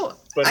 him,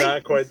 but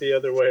not quite the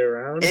other way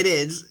around. It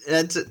is.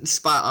 That's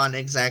spot on,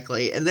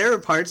 exactly. And there are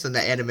parts in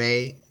the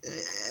anime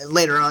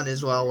later on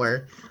as well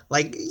where,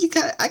 like,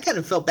 I kind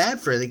of felt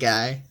bad for the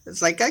guy.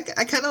 It's like I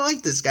kind of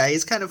like this guy.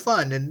 He's kind of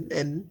fun,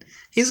 and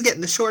he's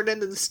getting the short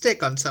end of the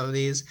stick on some of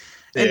these.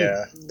 And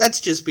Yeah. that's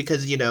just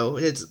because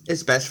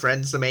his best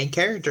friend's the main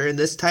character in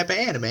this type of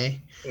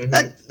anime. Mhm.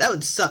 That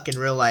would suck in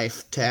real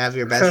life to have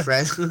your best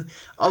friend. This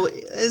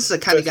is the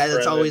kind of guy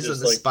that's always in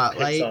the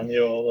spotlight. Picks on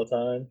you all the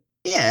time.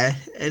 Yeah,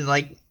 and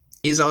like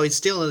he's always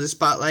stealing the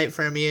spotlight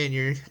from you, and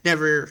you're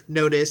never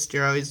noticed.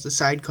 You're always the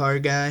sidecar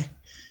guy.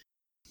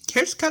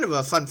 Here's kind of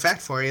a fun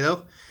fact for you,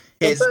 though.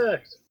 His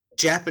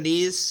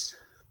Japanese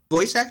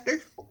voice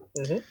actor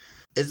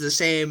is the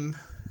same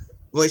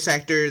voice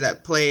actor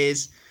that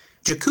plays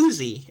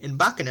Jacuzzi in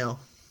Baccano.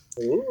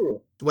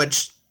 Ooh.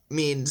 Which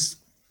means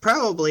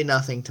probably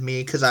nothing to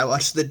me because I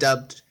watched the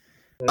dubbed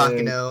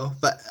Baccano,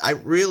 but I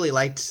really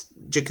liked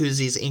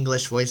Jacuzzi's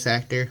English voice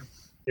actor.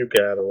 You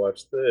gotta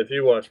watch if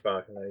you watch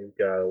Baccano, you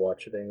gotta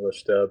watch it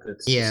English dub.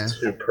 It's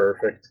just too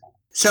perfect.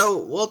 So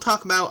we'll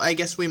talk about, I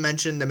guess we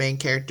mentioned the main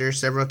character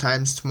several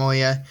times,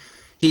 Tomoya.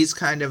 He's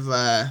kind of,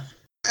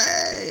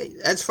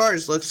 as far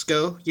as looks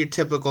go, your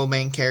typical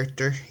main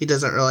character. He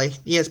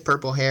has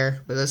purple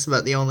hair, but that's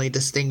about the only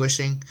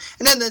distinguishing.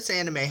 And then this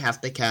anime, half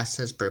the cast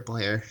has purple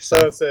hair. So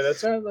I would say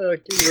that's not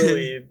like you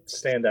really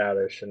stand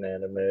outish in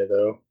anime,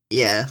 though.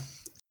 Yeah.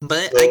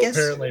 But I guess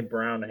apparently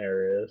brown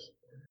hair is.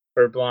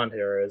 Or blonde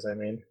hair is, I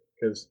mean,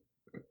 because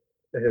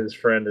his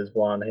friend is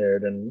blonde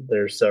haired, and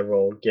there's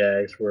several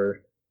gags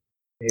where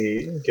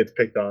he gets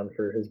picked on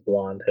for his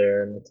blonde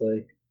hair, and it's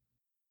like,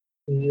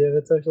 yeah,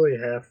 that's actually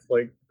half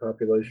like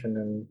population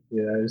in the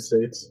United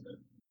States.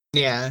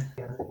 Yeah.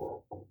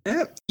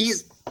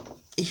 He's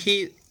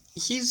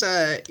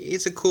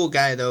a cool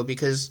guy though,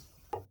 because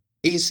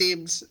he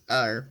seems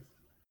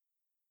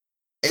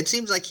it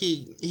seems like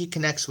he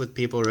connects with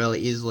people really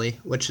easily,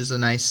 which is a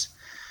nice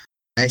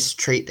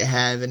trait to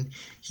have, and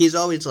he's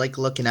always like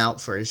looking out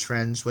for his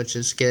friends, which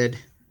is good.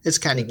 It's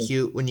kind of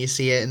cute when you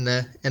see it in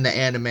the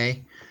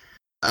anime.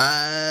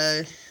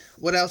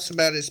 What else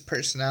about his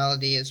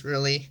personality is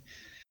really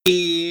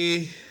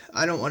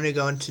I don't want to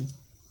go into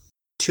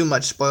too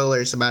much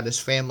spoilers about his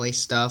family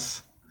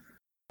stuff.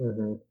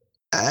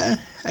 I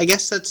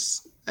guess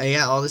that's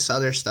all this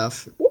other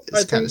stuff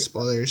is kind of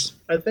spoilers.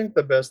 I think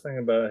the best thing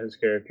about his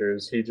character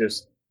is he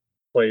just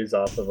plays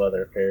off of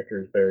other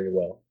characters very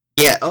well.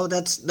 Yeah,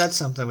 that's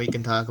something we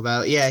can talk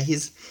about. Yeah,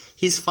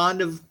 he's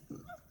fond of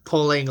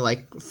pulling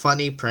like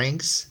funny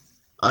pranks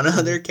on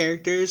other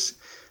characters.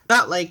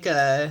 Not like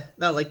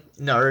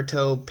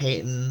Naruto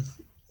painting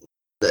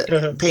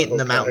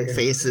the mountain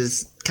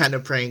faces kind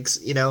of pranks,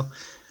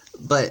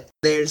 But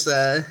there's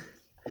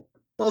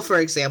for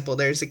example,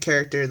 there's a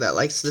character that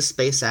likes to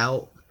space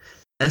out.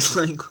 And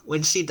like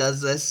when she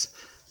does this,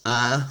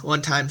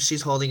 one time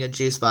she's holding a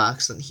juice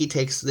box and he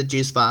takes the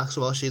juice box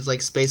while she's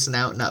like spacing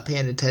out, not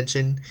paying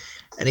attention,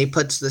 and he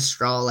puts the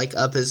straw like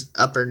up his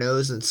upper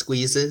nose and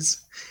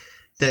squeezes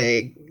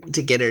to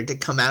get her to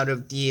come out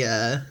of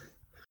the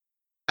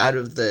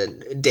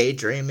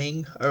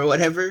daydreaming or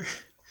whatever.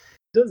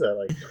 He does that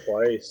like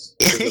twice.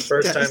 The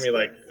first time he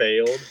like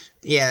failed.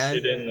 Yeah.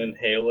 He didn't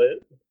inhale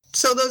it.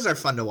 So those are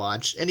fun to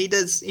watch. And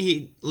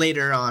he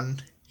later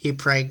on he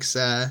pranks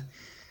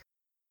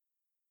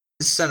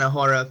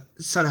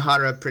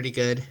Sunahara pretty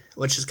good,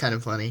 which is kind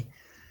of funny.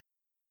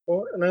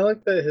 Well, and I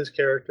like that his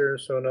character,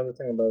 so another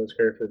thing about his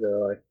character that I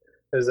like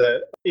is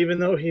that even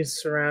though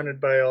he's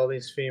surrounded by all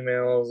these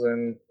females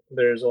and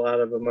there's a lot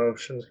of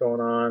emotions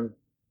going on,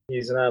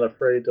 he's not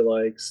afraid to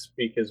like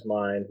speak his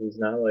mind. He's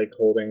not like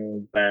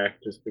holding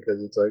back just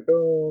because it's like,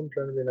 oh, I'm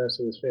trying to be nice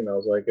to these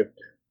females. Like if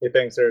he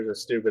thinks there's a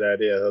stupid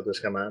idea, he'll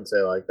just come out and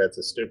say like, that's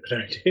a stupid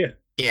idea.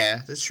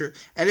 Yeah, that's true.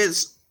 And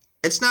it's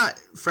not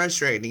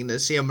frustrating to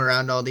see him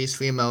around all these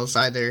females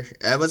either.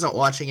 I wasn't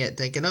watching it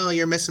thinking, oh,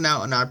 you're missing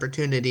out on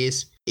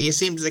opportunities. He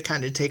seems to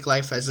kind of take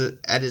life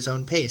at his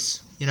own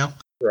pace,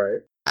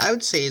 Right. I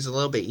would say he's a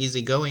little bit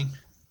easygoing.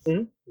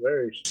 Mm-hmm.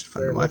 Very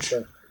fun to watch.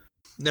 So.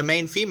 The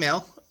main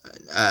female,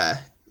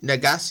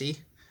 Nagisa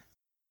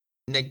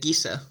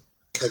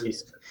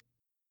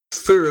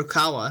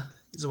Furukawa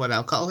is what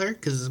I'll call her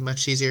because it's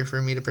much easier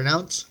for me to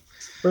pronounce.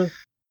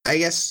 I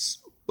guess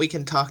we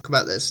can talk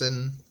about this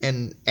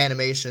in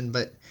animation,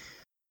 but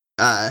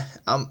I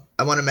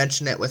want to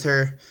mention it with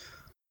her.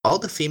 All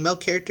the female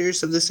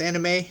characters of this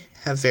anime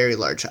have very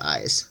large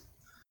eyes.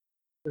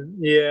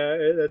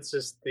 Yeah, that's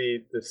just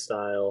the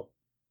style.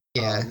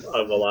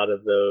 Of a lot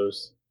of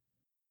those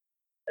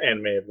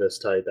anime of this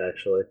type,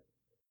 actually,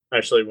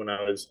 when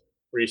I was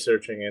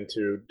researching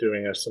into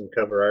doing some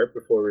cover art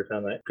before we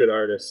found that good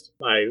artist,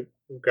 I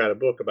got a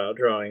book about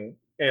drawing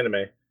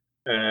anime,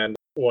 and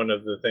one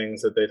of the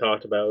things that they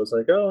talked about was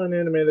like, oh, in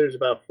anime there's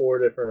about 4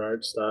 different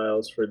art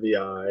styles for the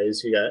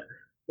eyes. You got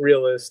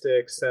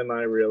realistic,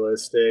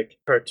 semi-realistic,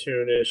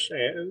 cartoonish,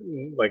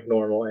 and like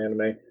normal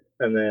anime,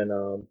 and then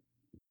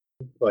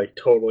like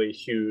totally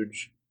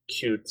huge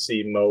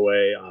cutesy moe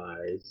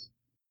eyes.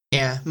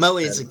 Yeah, Moe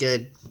is a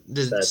good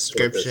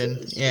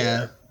description.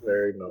 Yeah.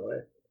 Very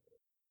moe.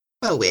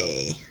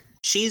 Moe.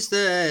 She's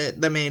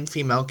the main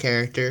female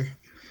character,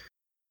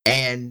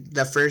 and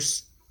the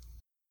first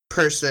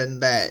person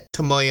that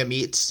Tomoya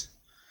meets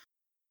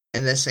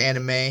in this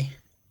anime.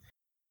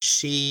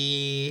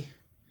 She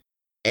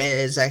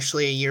is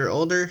actually a year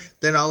older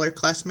than all her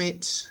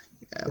classmates.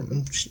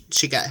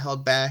 She got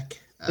held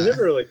back. You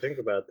never really think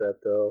about that,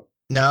 though.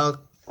 No,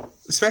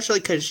 especially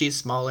because she's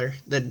smaller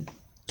than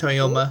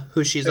Toyoma,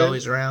 who she's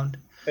always around.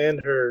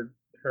 And her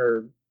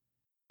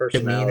personality.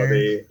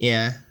 Demeanor.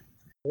 Yeah.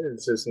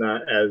 It's just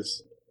not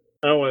as...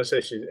 I don't want to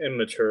say she's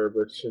immature,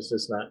 but she's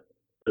just not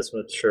as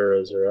mature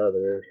as her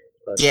other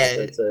classmates,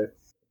 I'd say.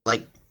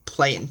 Like,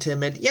 polite and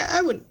timid.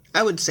 Yeah,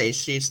 I would say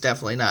she's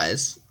definitely not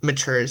as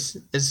mature as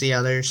the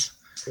others.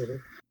 Mm-hmm.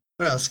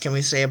 What else can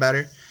we say about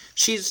her?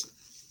 She's,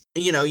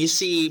 you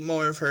see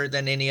more of her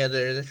than any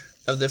other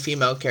of the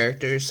female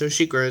characters, so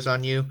she grows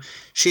on you.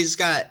 She's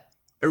got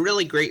a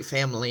really great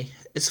family.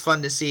 It's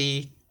fun to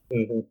see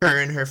her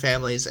and her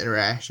family's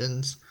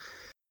interactions.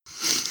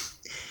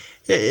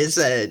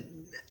 I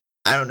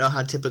don't know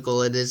how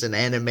typical it is in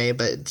anime,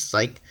 but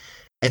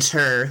it's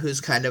her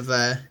who's kind of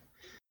a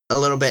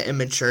little bit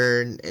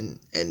immature and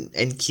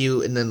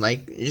cute, and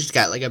then she's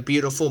got a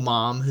beautiful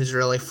mom who's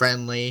really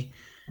friendly,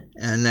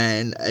 and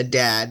then a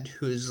dad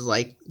who's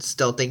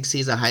still thinks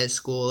he's a high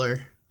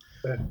schooler.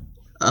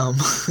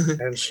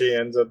 And she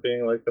ends up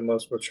being the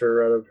most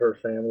mature out of her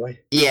family.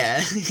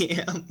 Yeah.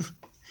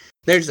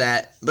 There's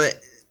that, but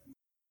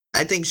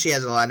I think she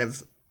has a lot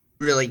of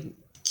really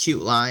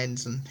cute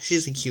lines, and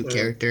she's a cute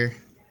character.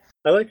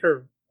 I like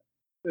her.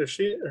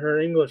 Her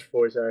English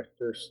voice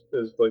actress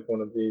is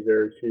one of the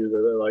very few that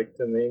I liked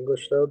in the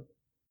English dub.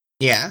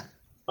 Yeah.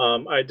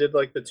 I did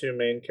like the two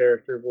main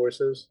character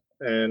voices,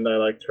 and I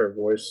liked her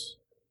voice.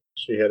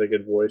 She had a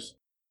good voice.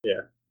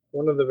 Yeah,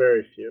 one of the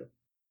very few.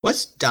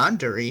 What's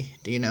Dandori?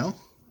 Do you know?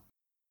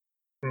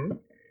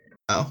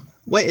 Oh,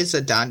 what is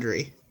a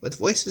Dandori? With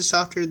voices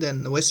softer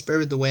than the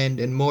whisper of the wind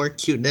and more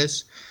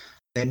cuteness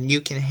than you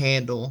can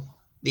handle,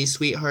 these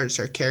sweethearts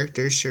are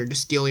characters sure to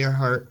steal your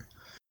heart.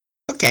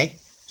 Okay,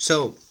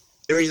 so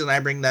the reason I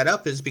bring that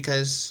up is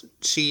because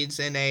she's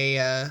in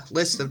a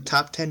list of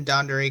top 10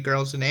 Dandori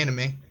girls in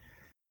anime.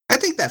 I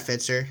think that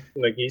fits her.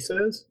 He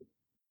says?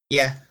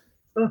 Yeah.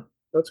 Oh,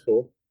 that's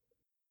cool.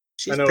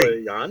 I know what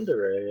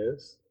yandere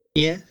is.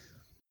 Yeah.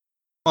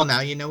 Well,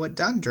 now you know what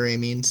Dandori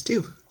means,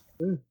 too.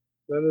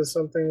 That is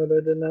something that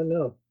I did not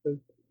know.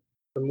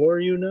 The more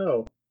you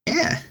know.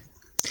 Yeah.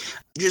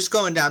 Just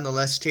going down the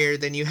list here,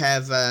 then you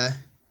have,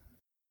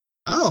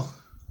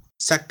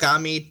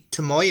 Sakami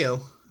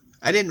Tomoyo.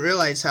 I didn't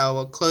realize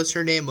how close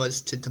her name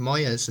was to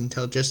Tomoya's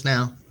until just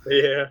now.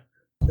 Yeah.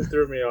 It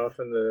threw me off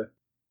in the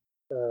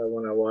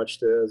when I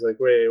watched it. I was like,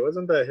 wait,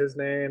 wasn't that his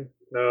name?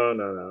 No,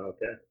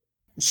 okay.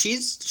 She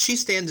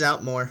stands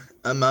out more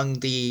among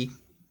the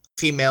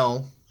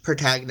female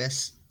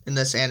protagonists in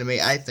this anime,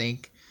 I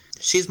think.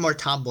 She's more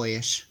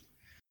tomboyish.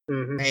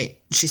 Mm-hmm. Right?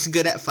 She's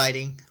good at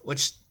fighting,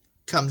 which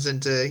comes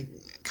into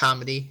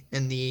comedy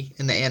in the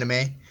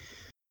anime.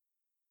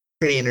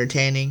 Pretty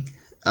entertaining.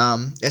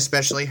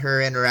 Especially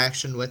her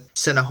interaction with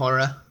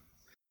Sinahora.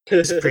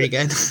 It's pretty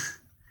good.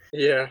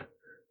 Yeah.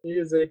 He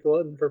is a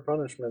glutton for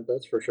punishment,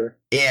 that's for sure.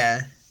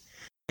 Yeah.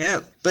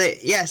 Yeah,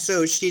 but yeah,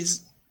 so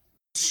she's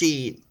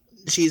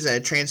a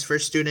transfer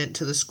student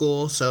to the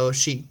school, so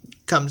she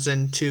comes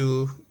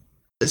into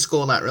the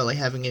school not really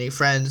having any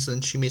friends,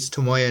 and she meets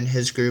Tomoya and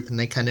his group, and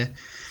they kind of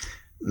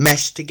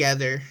mesh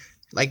together.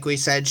 Like we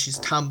said, she's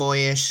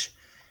tomboyish.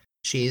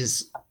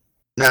 She's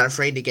not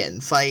afraid to get in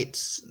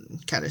fights,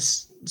 kind of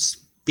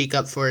speak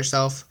up for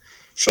herself.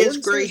 She has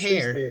gray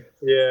hair.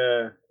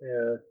 Yeah.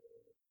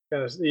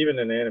 Kind of, even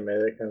in anime,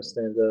 that kind of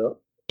stands out.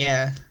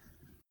 Yeah.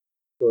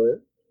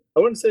 But I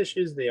wouldn't say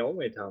she's the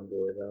only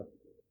tomboy, though.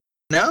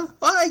 No?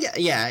 Well,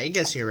 I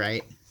guess you're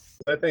right.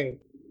 I think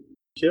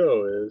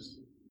Kyo is.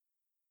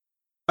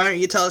 Why don't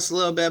you tell us a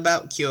little bit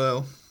about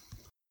Kyo?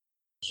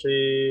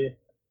 She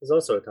is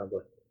also a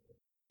tomboy.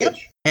 Yep.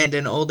 And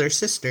an older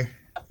sister.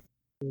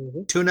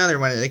 Mm-hmm. To another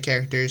one of the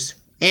characters.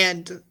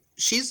 And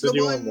she's the one... Did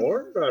you want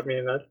more? I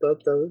mean, I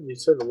thought that you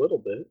said a little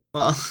bit.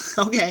 Well,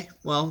 okay.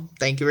 Well,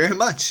 thank you very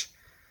much.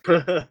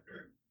 No.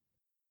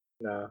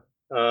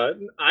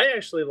 I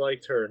actually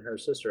liked her and her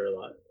sister a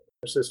lot.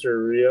 Her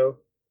sister, Rio.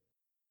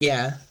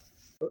 Yeah.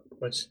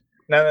 Which,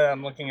 now that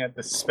I'm looking at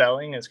the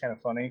spelling, it's kind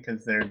of funny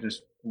because they're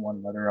just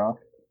one letter off.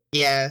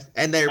 Yeah,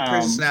 and their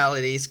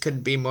personalities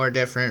could be more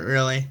different,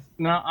 really.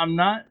 No, I'm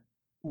not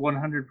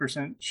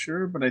 100%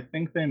 sure, but I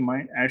think they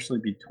might actually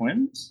be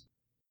twins.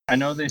 I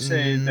know they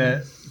say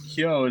that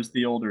Kyo is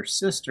the older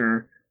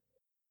sister,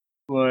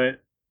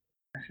 but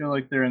I feel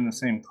like they're in the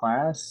same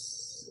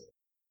class.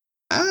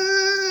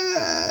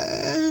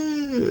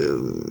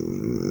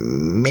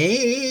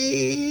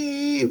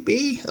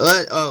 Maybe.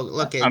 Oh,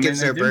 look, it gives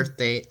their birth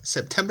date.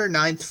 September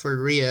 9th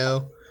for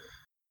Rio,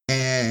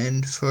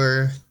 and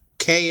for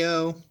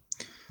KO.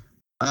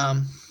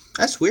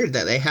 That's weird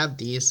that they have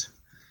these.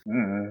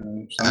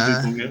 Some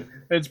people get.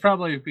 It's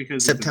probably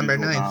because September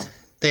of the 9th.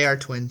 They are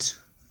twins.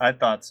 I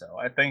thought so.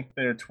 I think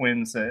they're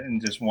twins, and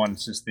just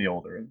one's just the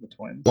older of the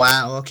twins.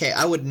 Wow. Okay,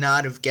 I would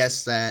not have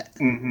guessed that.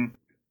 Mm-hmm.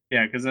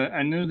 Yeah, because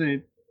I know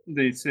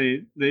they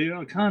say they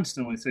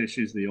constantly say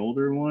she's the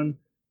older one,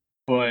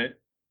 but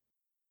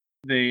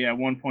they at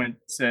one point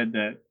said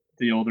that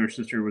the older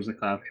sister was a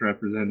class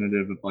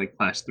representative of like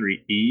class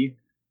 3E,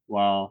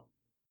 while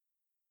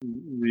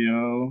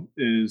Rio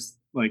is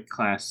like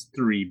class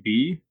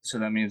 3B, so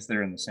that means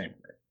they're in the same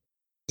grade.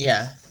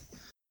 Yeah.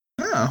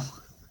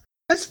 Oh,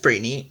 that's pretty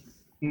neat.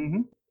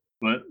 Mm-hmm.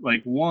 But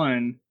like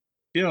one,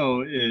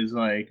 Kyo is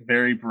like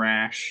very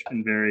brash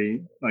and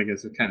very, like,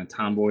 it's kind of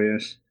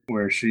tomboyish,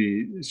 where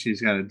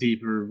she's got a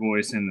deeper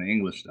voice in the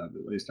English dub,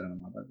 at least. I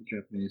don't know about the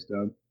Japanese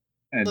dub.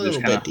 And A little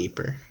just kind bit of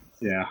deeper.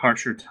 Yeah,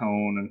 harsher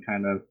tone and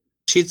kind of.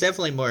 She's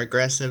definitely more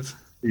aggressive.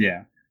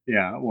 Yeah.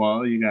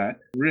 Well, you got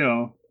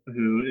Rio,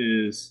 who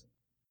is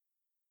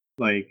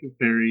like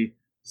very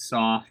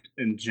soft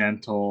and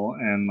gentle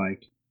and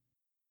like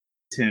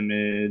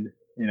timid,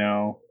 you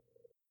know.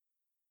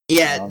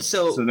 Yeah,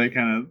 so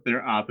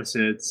they're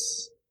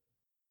opposites.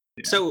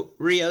 Yeah. So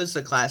Rio's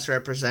the class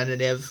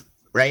representative,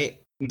 right?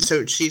 Mhm.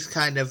 So she's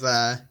kind of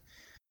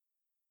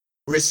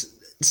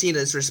seen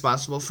as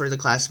responsible for the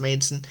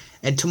classmates, and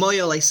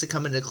Tomoyo likes to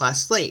come into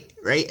class late,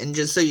 right? And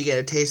just so you get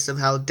a taste of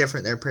how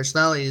different their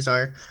personalities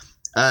are,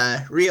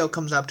 Rio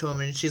comes up to him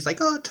and she's like,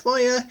 "Oh,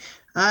 Tomoyo,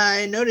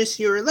 I noticed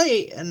you were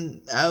late,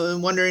 and I was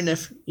wondering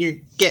if you're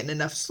getting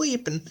enough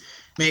sleep, and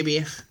maybe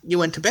if you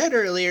went to bed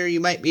earlier, you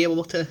might be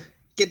able to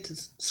get to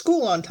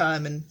school on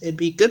time, and it'd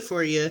be good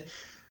for you."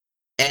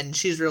 And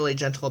she's really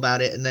gentle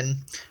about it, and then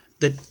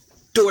the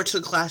door to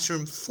the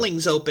classroom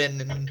flings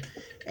open,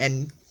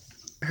 and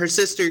her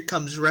sister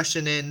comes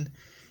rushing in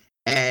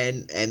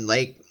and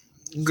like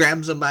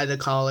grabs him by the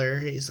collar.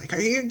 He's like,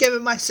 "Are you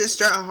giving my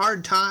sister a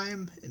hard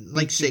time?" And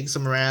like shakes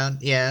him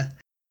around. Yeah,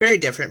 very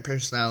different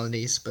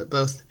personalities, but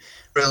both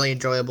really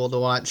enjoyable to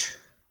watch.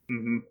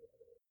 Mm-hmm.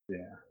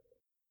 Yeah,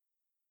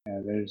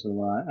 there's a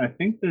lot. I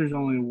think there's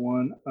only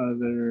one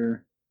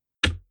other.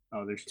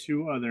 Oh, there's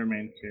two other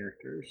main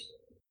characters.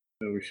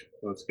 So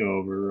let's go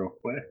over real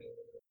quick.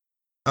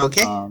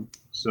 Okay.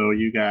 So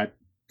you got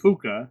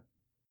Fuka,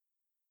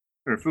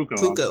 or Fuko.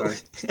 I'm sorry.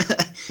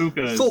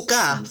 Fuka is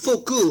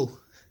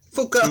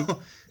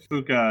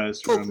Fuka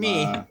is Fuck from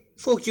me.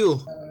 Fuck you.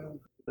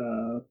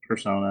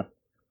 Persona.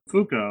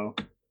 Fuko.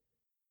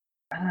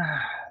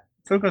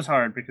 Fuko's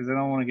hard because I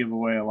don't want to give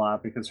away a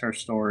lot because her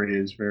story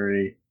is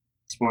very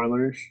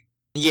spoilerish.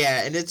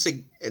 Yeah, and it's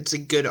a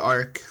good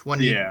arc.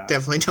 One you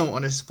definitely don't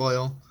want to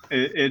spoil.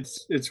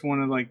 It's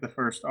one of like the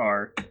first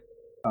arc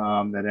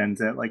that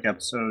ends at like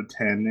episode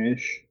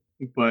 10-ish.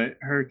 But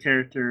her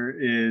character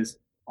is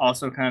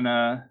also kind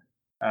of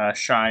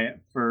shy at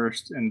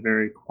first and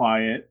very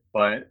quiet.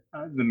 But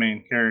the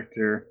main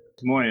character,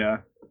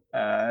 Tomoya,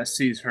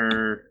 sees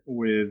her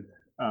with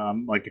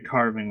like a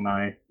carving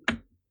knife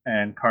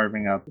and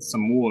carving up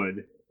some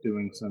wood,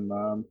 doing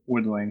some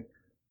whittling,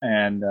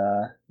 and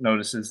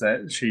notices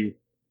that she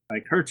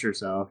like hurts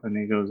herself, and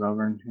he goes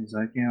over and he's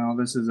like,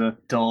 this is a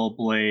dull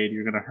blade,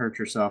 you're gonna hurt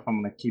yourself,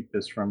 I'm gonna keep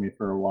this from you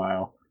for a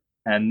while.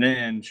 And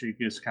then she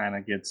just kind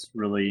of gets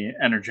really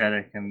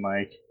energetic and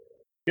like,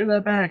 get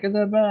that back,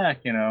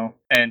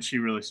 and she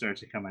really starts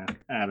to come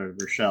out of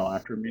her shell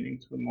after meeting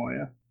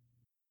Tomoya.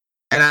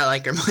 And I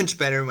like her much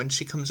better when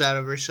she comes out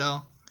of her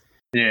shell.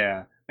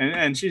 Yeah,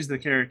 and she's the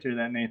character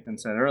that Nathan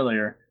said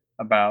earlier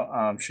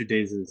about she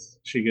dazes,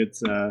 she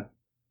gets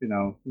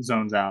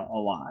zones out a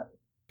lot.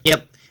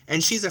 Yep,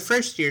 and she's a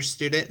first-year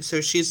student,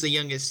 so she's the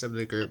youngest of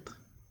the group.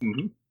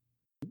 Mm-hmm.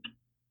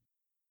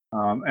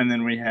 And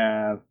then we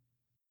have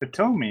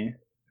Hitomi,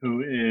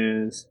 who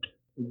is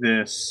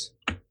this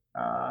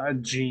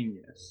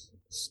genius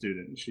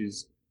student.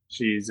 She's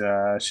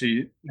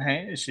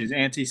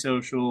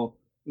antisocial,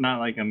 not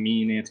like a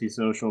mean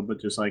antisocial, but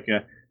just like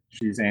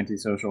she's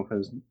antisocial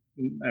because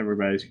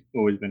everybody's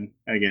always been,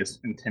 I guess,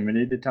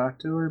 intimidated to talk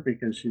to her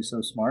because she's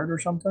so smart or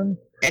something.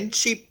 And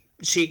she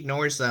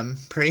ignores them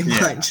pretty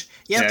much.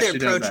 You have to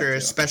approach her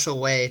a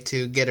special way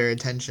to get her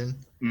attention.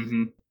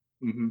 Mm-hmm.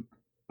 Mm-hmm.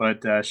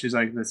 But she's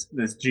like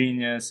this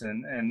genius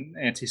and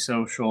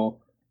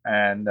antisocial,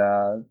 and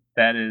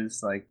that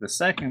is like the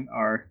second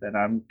arc that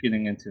I'm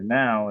getting into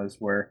now, is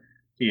where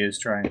he is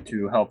trying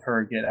to help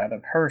her get out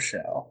of her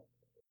shell.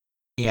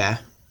 Yeah,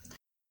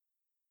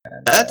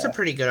 and, that's a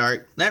pretty good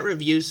arc. That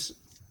reveals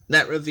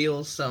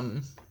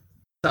some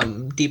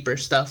deeper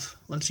stuff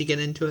once you get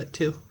into it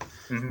too,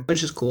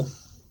 which is cool.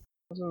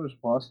 That's always a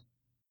plus.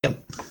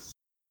 Yep.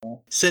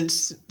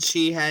 Since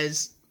she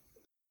has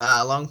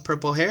long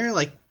purple hair,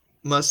 like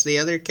most of the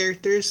other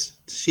characters,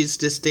 she's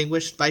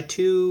distinguished by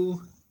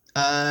two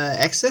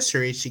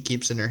accessories she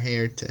keeps in her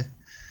hair to.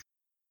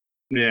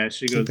 Yeah,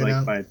 she goes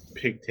like by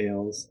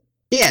pigtails.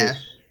 Yeah.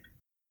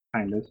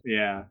 Kind of.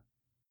 Yeah.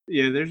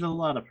 Yeah, there's a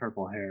lot of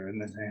purple hair in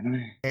this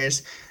anime.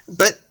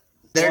 But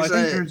there's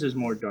I think hers is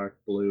more dark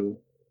blue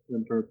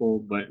than purple,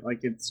 but like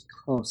it's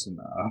close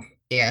enough.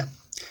 Yeah.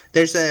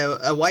 There's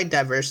a wide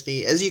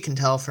diversity, as you can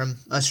tell from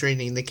us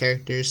reading the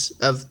characters,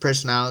 of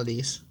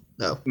personalities,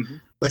 though,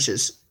 which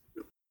is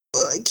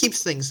it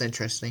keeps things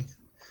interesting.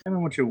 I know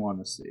what you want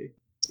to see.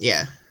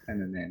 Yeah.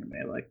 In an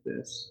anime like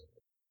this.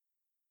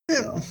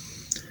 So,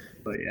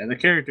 but yeah, the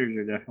characters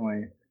are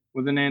definitely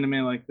with an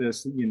anime like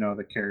this. You know,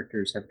 the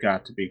characters have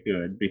got to be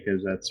good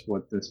because that's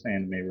what this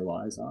anime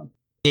relies on.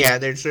 Yeah,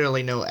 there's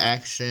really no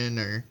action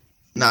or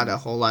not a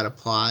whole lot of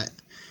plot.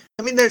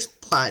 I mean, there's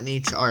plot in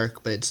each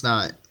arc, but it's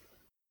not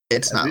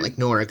like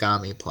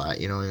Noragami plot.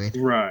 You know what I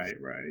mean? Right.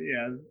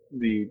 Yeah,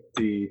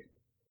 the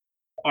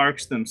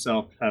arcs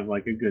themselves have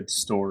like a good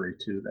story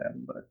to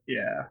them, but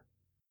yeah.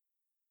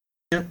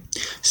 Yep.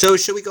 So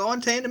should we go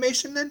on to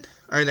animation then?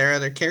 Are there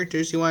other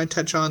characters you want to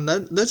touch on?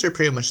 Those are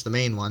pretty much the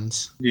main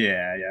ones.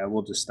 Yeah.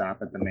 We'll just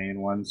stop at the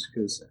main ones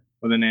because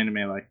with an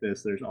anime like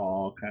this, there's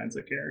all kinds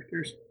of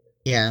characters.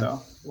 Yeah.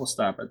 So we'll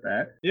stop at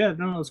that. Yeah.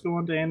 No, let's go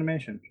on to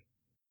animation.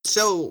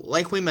 So,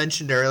 like we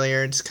mentioned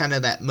earlier, it's kind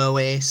of that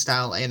moe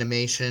style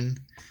animation.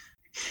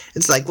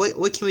 It's like,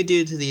 what can we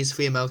do to these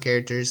female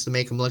characters to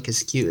make them look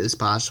as cute as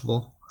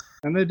possible?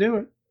 And they do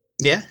it.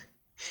 Yeah.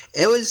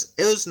 It was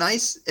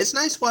nice. It's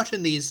nice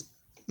watching these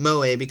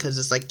moe because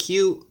it's like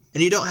cute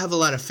and you don't have a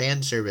lot of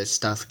fan service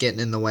stuff getting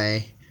in the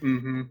way.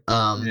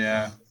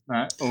 Yeah,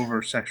 not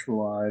over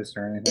sexualized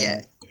or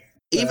anything.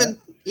 Yeah.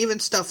 Even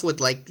stuff with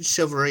like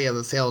Chivalry of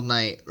a Failed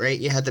Knight, right?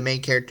 You had the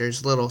main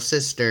character's little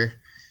sister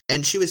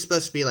and she was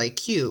supposed to be like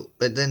cute,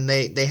 but then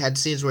they had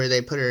scenes where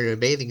they put her in a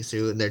bathing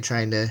suit and they're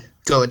trying to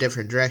go a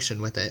different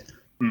direction with it.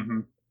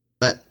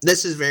 But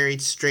this is very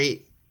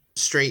straight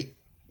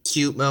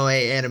cute moe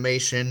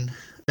animation.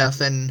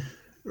 Nothing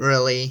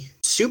really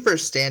super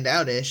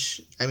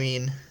standout-ish. I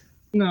mean,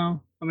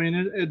 no. I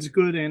mean, it's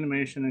good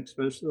animation,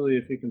 especially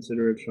if you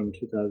consider it's from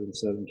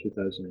 2007,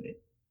 2008.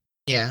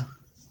 Yeah.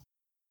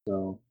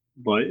 So,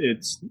 but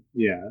it's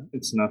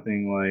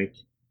nothing like.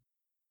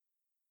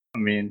 I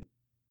mean,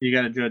 you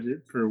got to judge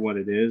it for what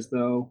it is,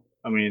 though.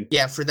 I mean,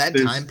 yeah, for that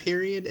time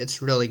period,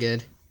 it's really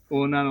good.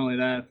 Well, not only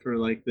that, for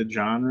like the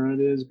genre it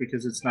is,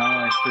 because it's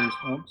not like there's.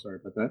 Oh, sorry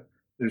about that.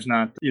 There's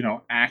not,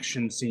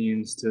 action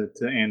scenes to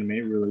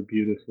animate really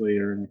beautifully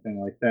or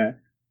anything like that.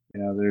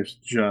 There's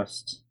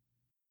just,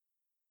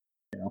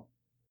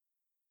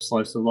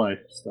 slice of life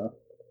stuff.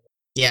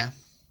 Yeah.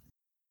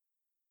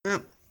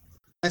 Well,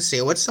 let's see.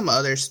 What's some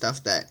other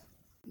stuff that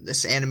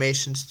this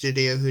animation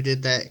studio who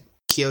did that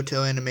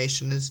Kyoto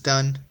animation has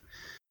done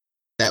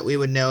that we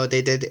would know?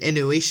 They did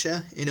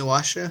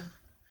Inuyasha.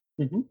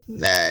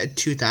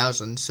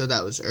 2000, so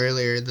that was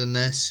earlier than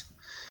this.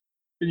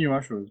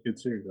 Inuyasha was a good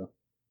series, though.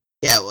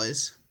 Yeah, it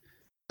was.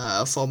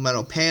 Full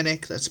Metal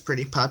Panic, that's a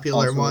pretty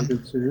popular also one. A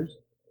good series.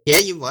 Yeah,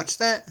 you watched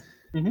that?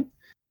 Mm-hmm.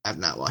 I've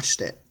not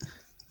watched it.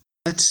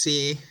 Let's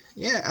see.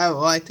 Yeah,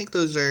 I think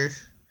those are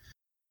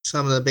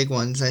some of the big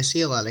ones. I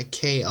see a lot of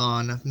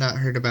K-On! I've not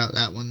heard about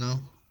that one, though.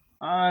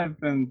 I've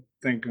been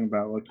thinking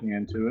about looking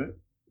into it.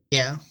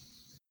 Yeah.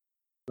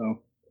 So.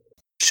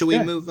 Should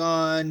we move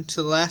on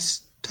to the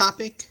last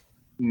topic?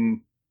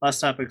 Last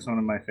topic's one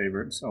of my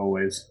favorites,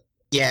 always.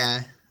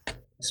 Yeah.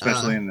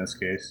 Especially in this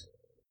case.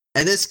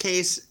 In this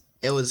case,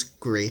 it was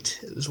great.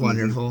 It was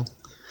wonderful.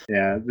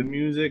 Yeah, the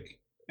music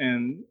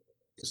and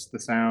just the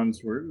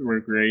sounds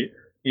were great.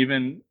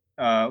 Even,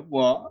 as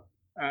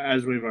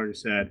we've already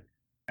said,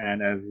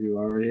 and as you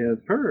already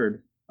have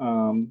heard,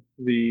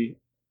 the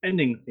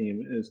ending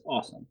theme is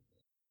awesome.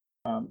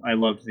 I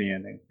loved the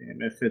ending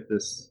theme. It fit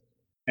this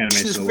anime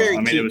so well.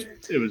 I mean,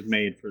 it was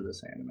made for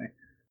this anime.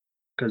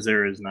 Because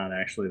there is not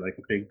actually like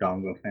a big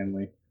Dango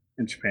family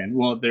in Japan.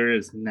 Well, there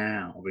is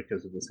now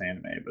because of this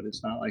anime, but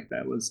it's not like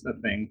that was a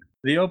thing.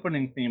 The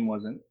opening theme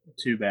wasn't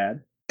too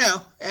bad.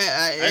 No,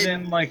 I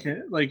didn't like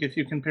it. Like if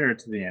you compare it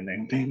to the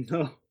ending theme,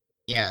 though.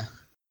 Yeah,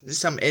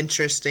 some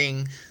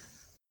interesting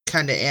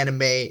kind of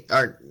anime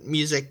or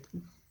music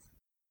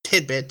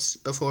tidbits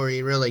before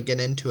we really get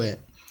into it.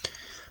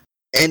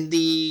 And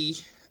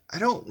I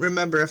don't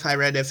remember if I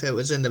read if it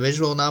was in the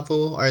visual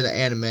novel or the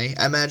anime.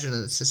 I imagine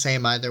it's the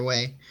same either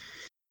way.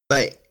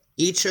 But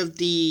each of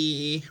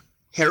the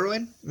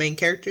main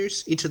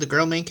characters, each of the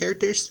girl main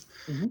characters,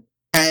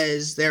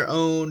 has their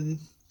own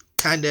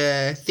kind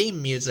of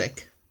theme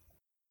music.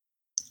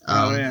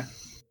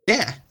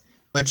 Yeah,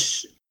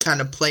 which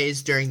kind of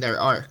plays during their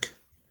arc.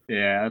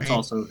 Yeah, it's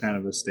also kind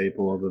of a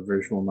staple of a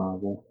visual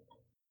novel.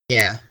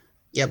 Yeah,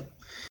 yep.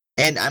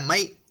 And I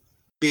might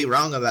be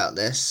wrong about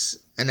this,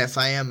 and if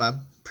I am,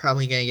 I'm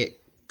probably going to get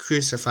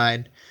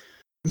crucified.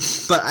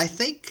 But I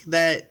think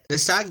that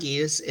Nasagi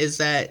is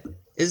that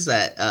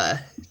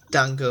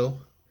Dango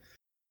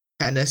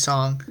kind of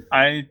song.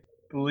 I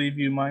believe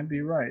you might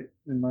be right.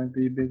 It might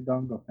be a big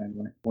Dango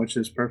family, which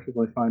is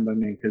perfectly fine by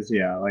me. Because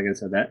like I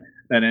said, that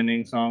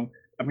ending song.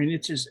 I mean,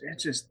 it just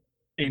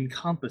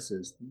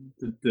encompasses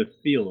the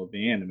feel of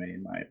the anime,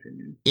 in my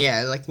opinion.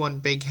 Yeah, like one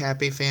big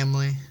happy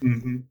family.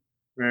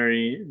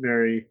 Very,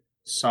 very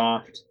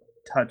soft,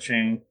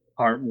 touching,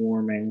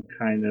 heartwarming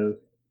kind of,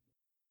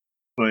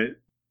 but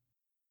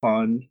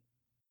fun.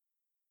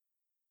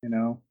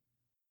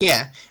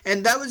 Yeah,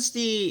 and that was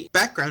the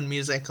background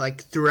music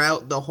like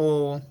throughout the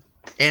whole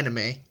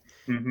anime.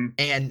 Mm-hmm.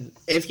 And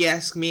if you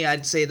ask me,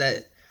 I'd say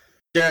that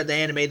throughout the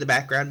anime, the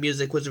background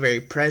music was very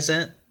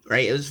present,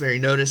 right? It was very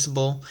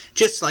noticeable,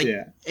 just like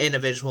Yeah. in a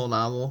visual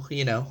novel,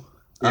 you know.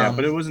 Yeah,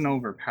 but it wasn't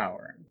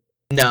overpowering.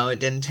 No, it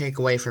didn't take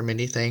away from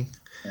anything.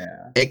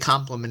 Yeah. It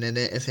complemented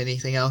it, if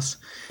anything else.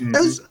 Mm-hmm.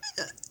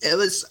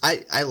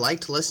 I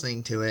liked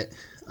listening to it.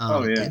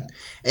 Oh yeah.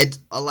 It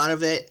a lot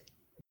of it,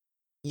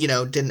 you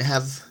know, didn't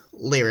have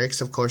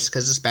lyrics, of course,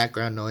 because it's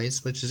background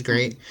noise, which is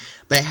great.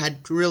 But it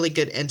had really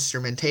good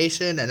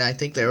instrumentation, and I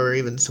think there were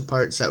even some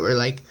parts that were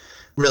like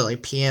really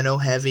piano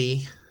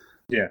heavy.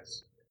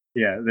 Yes.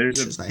 Yeah, there's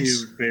Which a is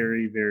few nice.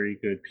 very, very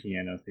good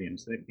piano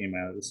themes that came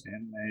out of this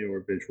anime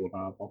or visual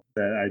novel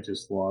that I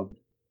just loved.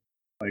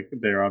 Like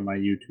they're on my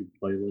YouTube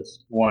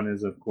playlist. One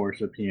is, of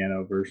course, a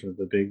piano version of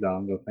the Big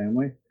Dango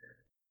family,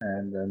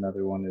 and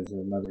another one is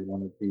another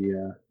one of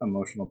the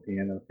emotional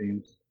piano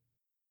themes.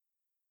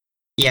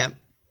 Yeah,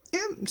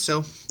 yeah.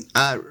 So,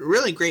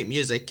 really great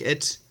music.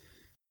 It's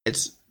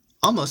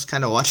almost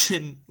kind of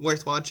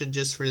worth watching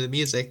just for the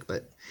music,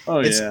 but Oh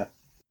it's yeah.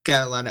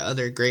 got a lot of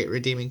other great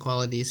redeeming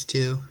qualities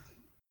too.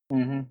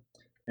 Mm-hmm.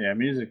 Yeah,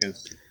 music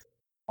is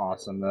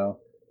awesome though,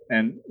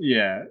 and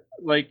yeah,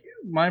 like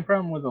my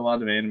problem with a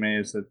lot of anime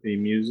is that the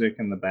music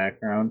in the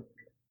background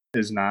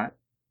is not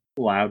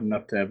loud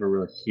enough to ever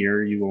really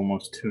hear. You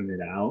almost tune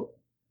it out.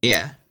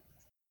 Yeah,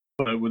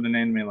 But with an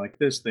anime like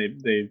this,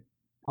 they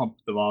pump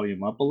the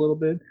volume up a little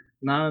bit,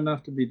 not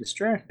enough to be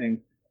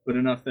distracting, but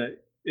enough that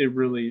it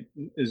really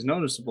is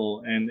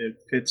noticeable and it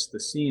fits the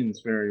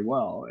scenes very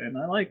well. And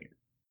I like it.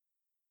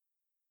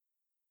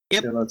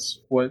 yep. Yeah, that's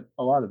what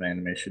a lot of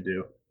anime should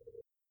do.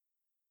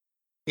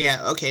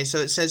 Yeah, okay, so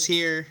it says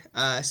here,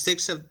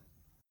 6 of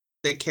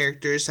the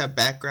characters have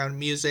background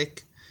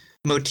music,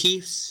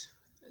 motifs,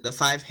 the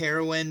 5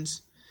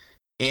 heroines,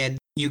 and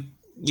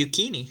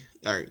Yukini,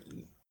 or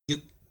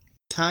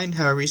Yukine,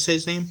 however you say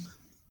his name.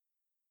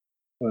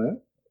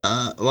 What?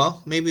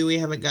 Well, maybe we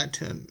haven't got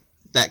to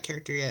that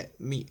character yet.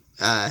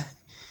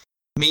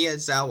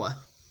 Miyazawa.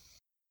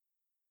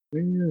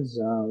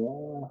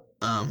 Miyazawa.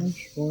 Um,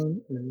 Which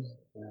one is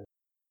that?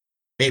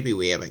 maybe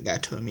we haven't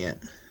got to him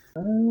yet.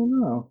 I don't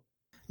know.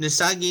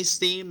 Nasagi's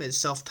theme is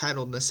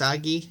self-titled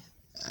Nasagi.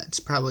 It's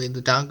probably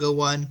the Dango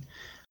one.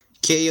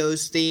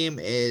 Keio's theme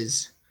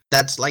is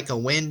That's Like a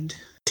Wind.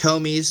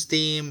 Tomi's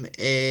theme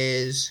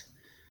is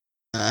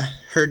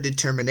Her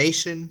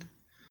Determination.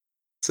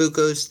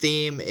 Fuko's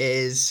theme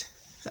is,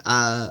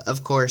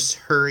 of course,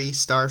 Hurry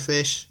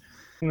Starfish.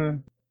 Hmm.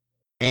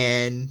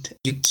 And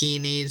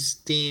Yukini's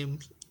theme,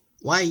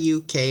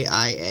 Yukine.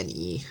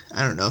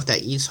 I don't know if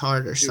that E's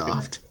hard or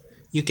soft.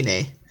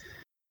 Yukine.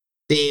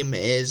 Theme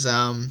is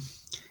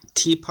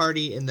Tea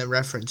Party in the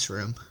Reference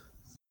Room.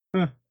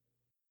 Huh.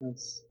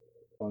 That's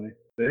funny.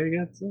 They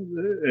got some.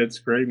 It's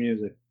great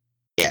music.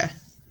 Yeah.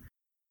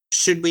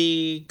 Should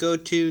we go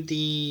to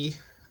the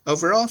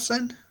overall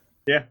then?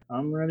 Yeah,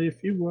 I'm ready. A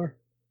few more.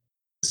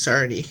 It's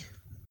already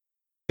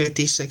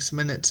 56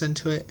 minutes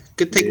into it.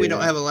 Good thing we don't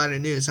Yeah. have a lot of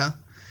news, huh?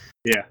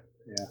 Yeah,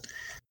 yeah.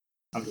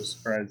 I'm just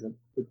surprised that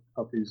the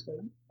puppy's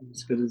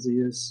as good as he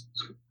is.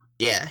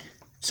 Yeah.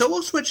 So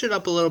we'll switch it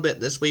up a little bit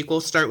this week. We'll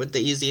start with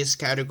the easiest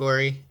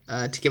category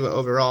to give it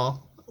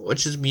overall,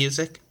 which is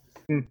music.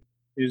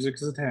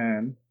 Music's a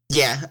 10.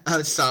 Yeah,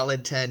 a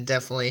solid 10,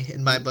 definitely,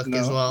 in my book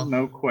as well.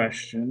 No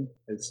question.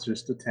 It's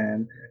just a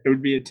 10. It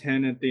would be a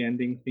 10 at the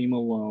ending theme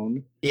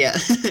alone. Yeah.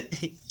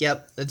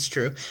 Yep, that's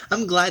true.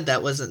 I'm glad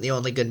that wasn't the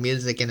only good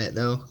music in it,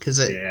 though, because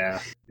it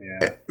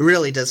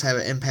really does have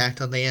an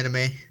impact on the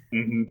anime.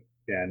 Mm-hmm.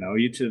 Yeah, no,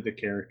 each of the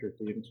character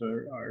themes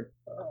are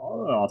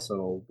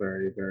also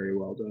very, very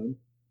well done.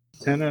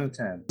 10 out of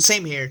 10.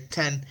 Same here,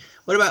 10.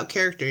 What about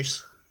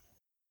characters?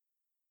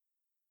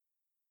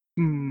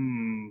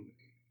 9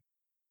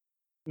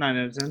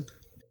 out of 10.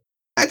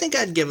 I think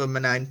I'd give them a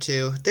 9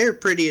 too. They're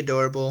pretty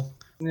adorable.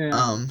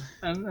 Yeah.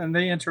 And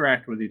they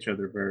interact with each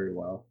other very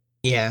well.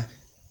 Yeah.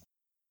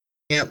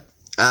 Yep.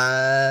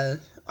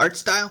 Art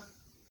style?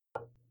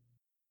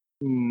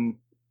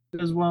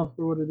 As well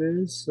for what it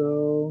is,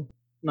 so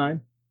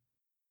 9.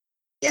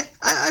 Yeah,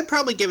 I'd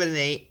probably give it an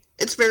 8.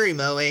 It's very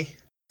moe.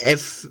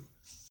 If,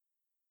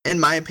 in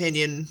my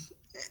opinion,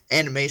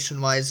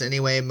 animation-wise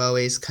anyway,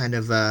 moe's kind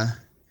of a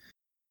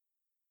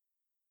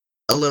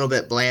little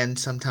bit bland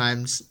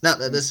sometimes. Not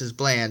that this is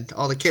bland.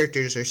 All the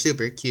characters are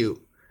super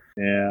cute.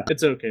 Yeah,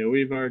 it's okay.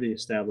 We've already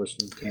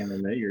established in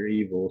canon that you're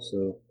evil,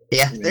 so...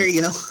 Yeah, there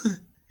you go.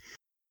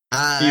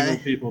 Evil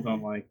people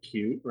don't like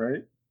cute,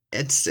 right?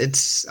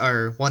 It's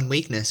our one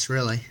weakness,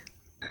 really.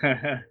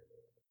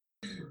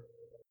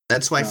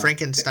 That's why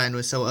Frankenstein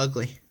was so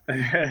ugly.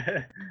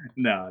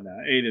 No,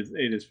 8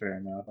 is fair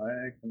enough.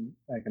 I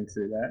can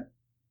see that.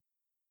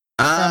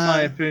 Not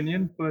my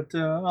opinion, but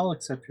I'll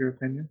accept your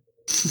opinion.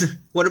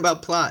 What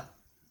about plot?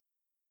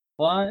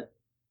 Plot?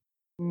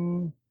 I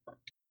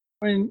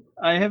mean,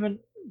 I haven't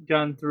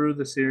gone through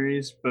the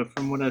series, but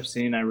from what I've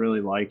seen, I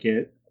really like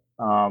it.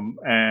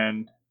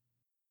 And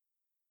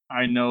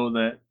I know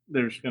that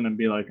there's going to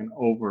be like an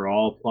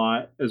overall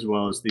plot as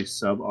well as these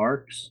sub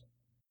arcs.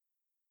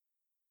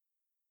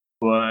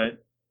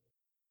 But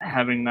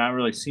having not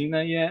really seen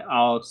that yet,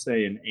 I'll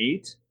say an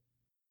 8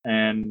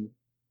 and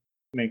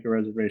make a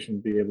reservation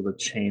to be able to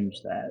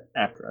change that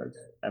after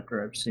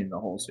I've seen the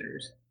whole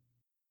series.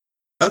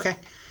 Okay.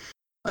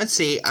 Let's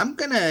see. I'm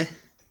gonna.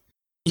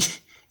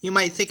 You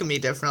might think of me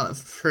differently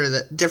for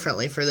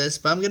this,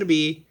 but I'm gonna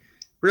be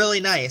really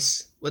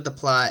nice with the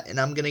plot, and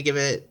I'm gonna give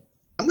it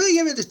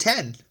a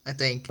 10. I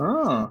think.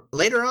 Oh.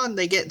 Later on,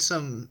 they get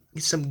some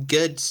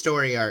good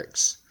story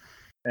arcs.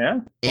 Yeah.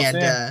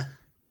 And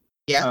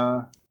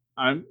yeah.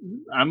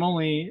 I'm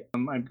only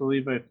I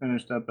believe I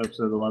finished up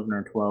episode 11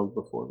 or 12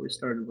 before we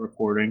started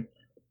recording.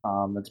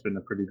 It's been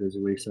a pretty busy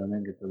week, so I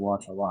didn't get to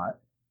watch a lot.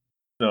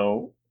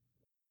 So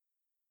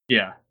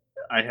yeah,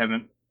 I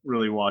haven't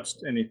really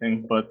watched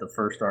anything but the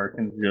first arc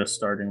and just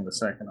starting the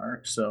second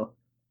arc. So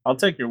I'll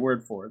take your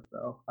word for it,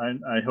 though.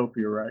 I hope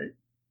you're right.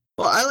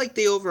 Well, I like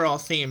the overall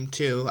theme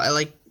too. I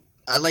like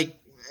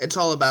it's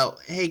all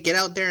about, hey, get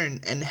out there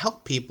and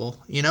help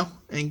people,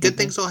 and good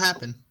things will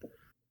happen.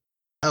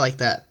 I like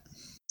that.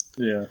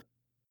 Yeah.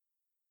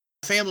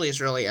 Family is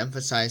really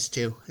emphasized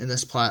too in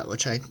this plot,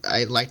 which I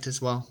liked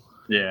as well.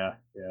 Yeah,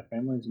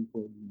 family is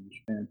important in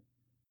Japan.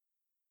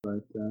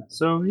 But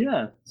so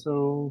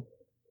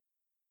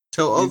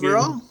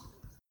overall,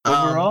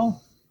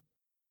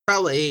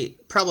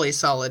 probably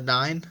solid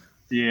 9.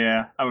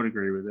 Yeah, I would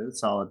agree with it.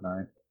 Solid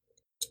 9.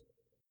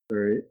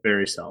 Very,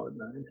 very solid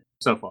 9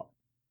 so far.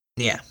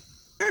 Yeah.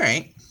 All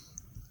right.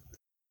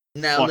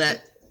 Now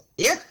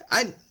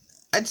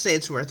I'd say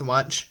it's worth a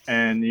watch.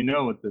 And you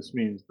know what this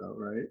means, though,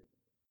 right?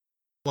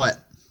 What?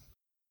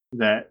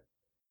 That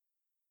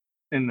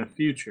in the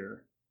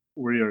future,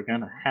 we are going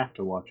to have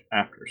to watch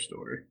After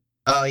Story.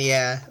 Oh,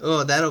 yeah.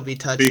 Oh, that'll be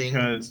touching.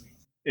 Because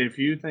if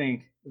you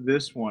think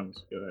this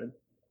one's good,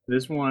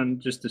 this one,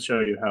 just to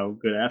show you how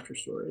good After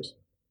Story is,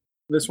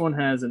 this one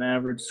has an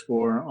average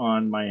score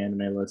on my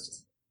anime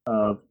list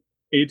of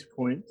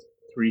 8.37.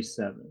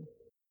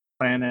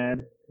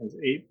 Clannad has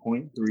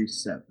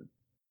 8.37.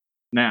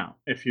 Now,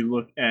 if you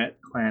look at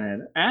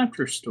Clannad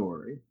After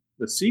Story,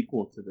 the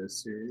sequel to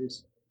this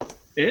series,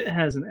 it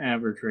has an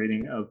average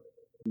rating of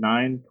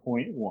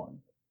 9.1.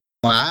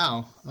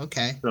 Wow.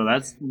 Okay. So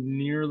that's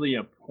nearly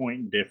a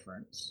point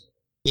difference.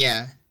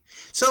 Yeah.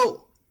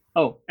 So.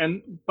 Oh,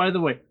 and by the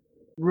way,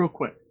 real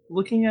quick,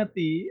 looking at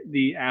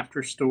the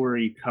After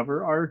Story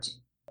cover art,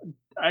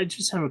 I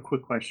just have a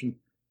quick question.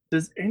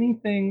 Does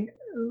anything,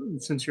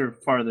 since you're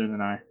farther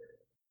than I,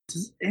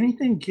 does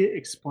anything get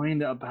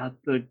explained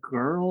about the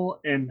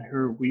girl and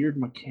her weird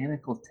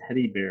mechanical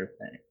teddy bear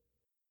thing?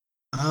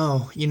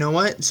 Oh, you know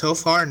what? So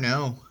far,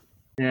 no.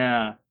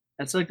 Yeah,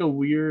 that's like a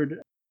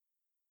weird...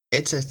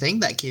 It's a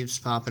thing that keeps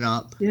popping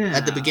up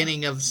at the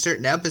beginning of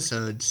certain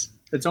episodes.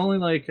 It's only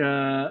like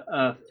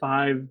a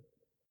 5,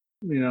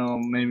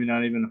 maybe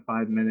not even a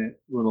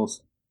 5-minute little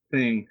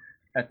thing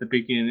at the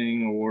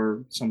beginning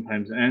or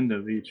sometimes end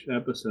of each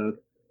episode,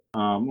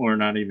 or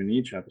not even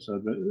each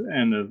episode, but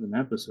end of an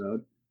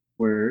episode,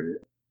 where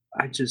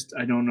I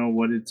don't know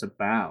what it's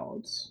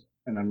about,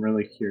 and I'm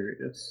really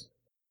curious.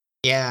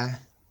 Yeah.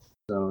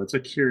 So it's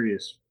a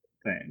curious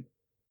thing.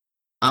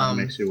 It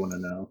makes you want to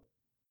know.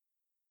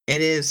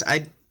 It is.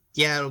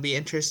 It'll be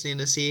interesting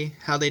to see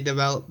how they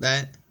develop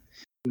that.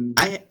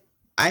 Mm-hmm.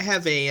 I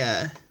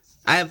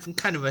have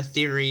kind of a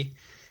theory,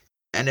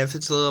 and if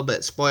it's a little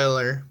bit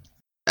spoiler,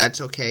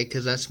 that's okay,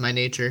 because that's my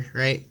nature,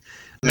 right?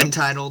 I'm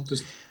entitled.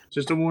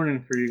 Just a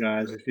warning for you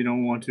guys, if you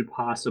don't want to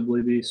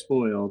possibly be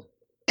spoiled.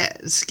 Yeah,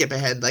 skip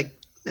ahead like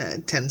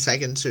 10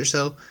 seconds or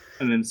so.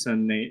 And then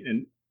send Nate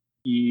a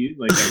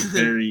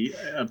very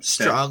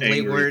upset, strongly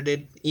angry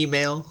worded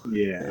email.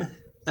 Yeah.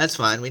 That's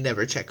fine. We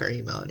never check our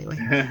email anyway.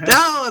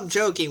 No, I'm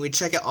joking. We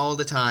check it all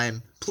the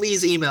time.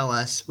 Please email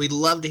us. We'd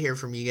love to hear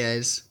from you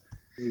guys.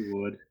 We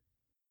would.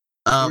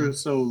 We're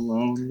so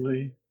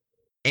lonely.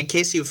 In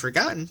case you've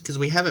forgotten, because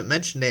we haven't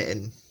mentioned it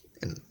in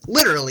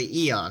literally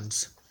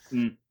eons,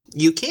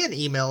 you can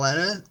email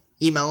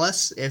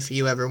us if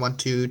you ever want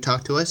to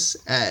talk to us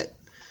at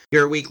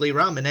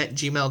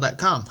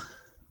yourweeklyramen@gmail.com.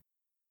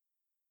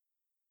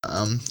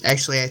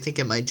 Actually, I think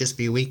it might just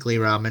be weekly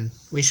ramen.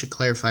 We should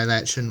clarify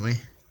that, shouldn't we?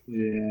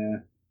 Yeah.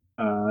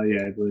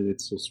 I believe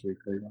it's just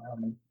weekly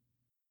ramen.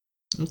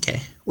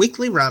 Okay.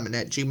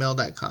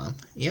 weeklyramen@gmail.com.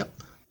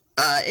 Yep.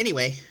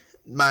 Anyway,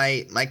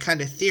 my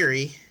kind of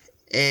theory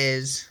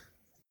is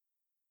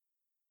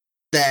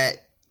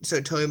that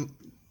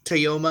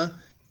Toyoma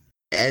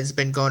has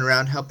been going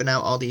around helping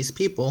out all these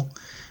people.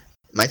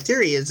 My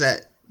theory is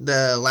that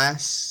the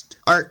last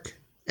arc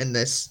in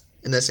this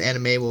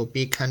anime will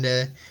be kind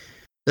of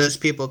those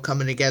people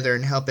coming together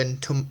and helping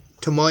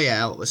Tomoya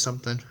out with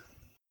something.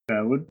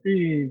 That would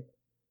be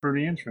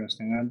pretty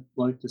interesting. I'd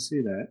like to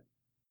see that.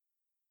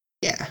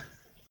 Yeah.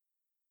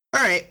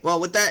 All right. Well,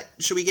 with that,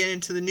 should we get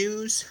into the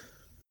news?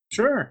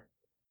 Sure.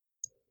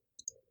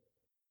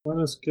 Let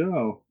us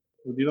go.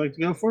 Would you like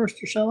to go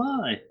first, or shall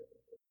I?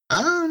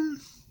 I'll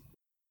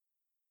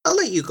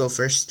let you go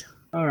first.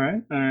 All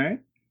right.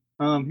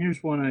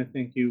 Here's one I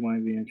think you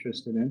might be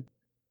interested in.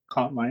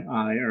 Caught my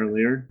eye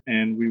earlier,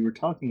 and we were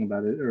talking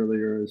about it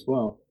earlier as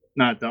well.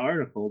 Not the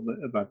article,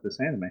 but about this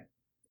anime.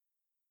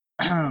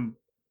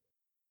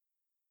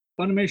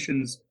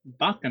 Funimation's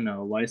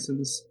Bakano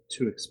license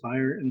to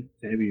expire in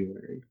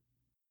February.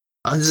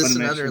 Oh, is this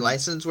another Funimation.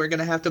 license we're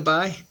gonna have to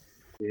buy?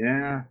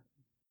 Yeah.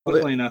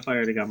 Luckily enough, I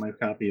already got my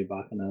copy of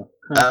Bakano.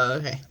 Oh,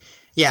 okay.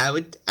 Yeah, I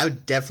would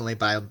definitely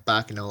buy a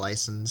Bakano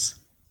license.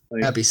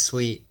 Like, That'd be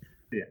sweet.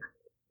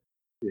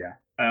 yeah.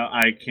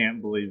 I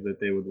can't believe that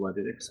they would let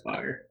it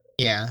expire.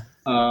 Yeah.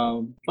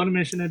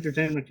 Funimation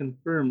Entertainment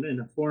confirmed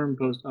in a forum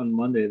post on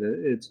Monday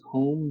that its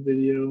home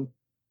video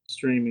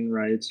streaming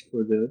rights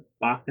for the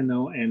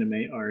Bakano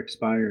anime are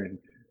expiring.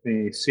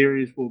 A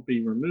series will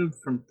be removed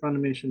from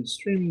Funimation's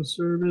streaming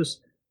service,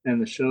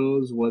 and the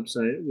show's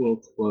website will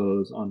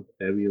close on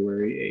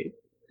February 8th.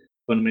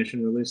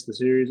 Funimation released the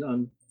series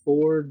on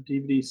 4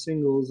 DVD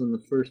singles in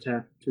the first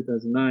half of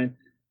 2009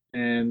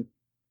 and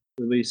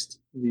released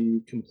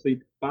the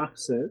complete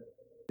box set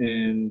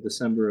in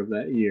December of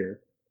that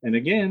year, and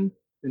again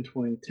in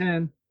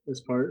 2010 as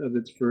part of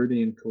its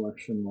Viridian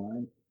collection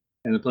line.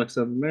 Aniplex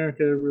of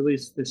America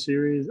released the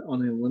series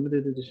on a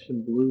limited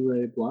edition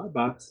Blu-ray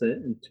box set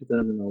in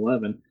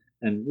 2011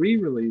 and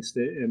re-released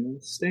it in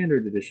a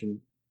standard edition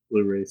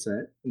Blu-ray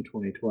set in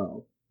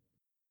 2012.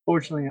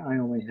 Fortunately, I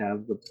only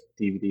have the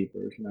DVD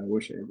version. I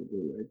wish I had the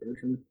Blu-ray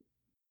version.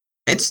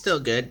 It's still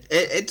good.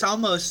 It's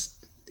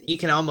almost, you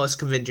can almost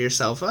convince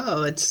yourself,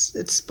 oh, it's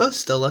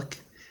supposed to look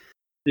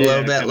a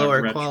little bit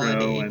lower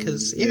quality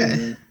because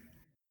yeah,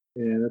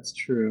 that's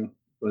true.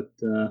 But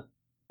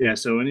yeah,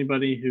 so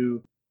anybody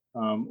who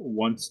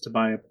wants to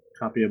buy a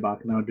copy of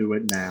Bakano, do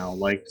it now.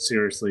 Like,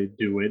 seriously,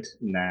 do it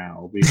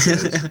now,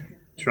 because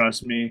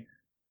trust me,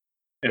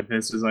 if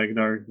this is like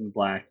Dark and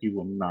Black, you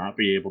will not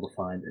be able to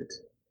find it.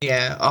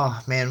 Yeah.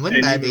 Oh man,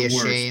 wouldn't And that be a even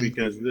worse, shame?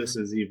 because this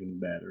is even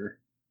better.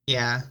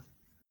 Yeah.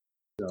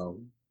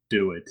 So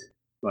do it,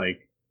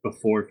 like,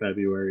 before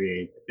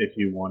February 8th if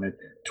you want it.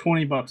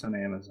 $20 on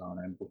Amazon,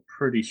 I'm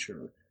pretty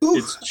sure. Ooh,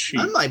 it's cheap.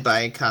 I might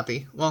buy a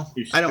copy. Well,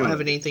 I don't have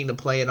anything to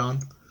play it on.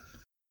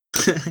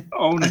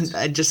 Own it.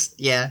 I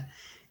just,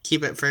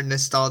 keep it for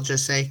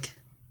nostalgia's sake.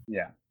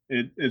 Yeah,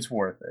 it's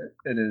worth it.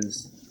 It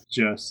is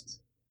just,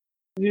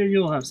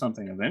 you'll have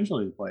something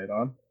eventually to play it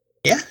on.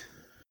 Yeah,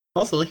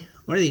 hopefully.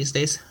 One of these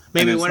days.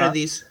 Maybe one of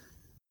these.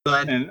 Go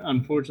ahead. And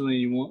unfortunately,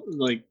 you won't,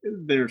 like,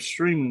 their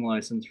streaming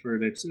license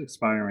for it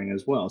expiring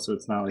as well, so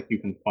it's not like you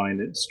can find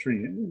it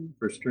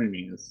for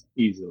streaming as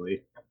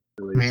easily.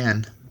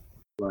 Man,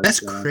 but,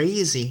 that's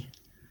crazy.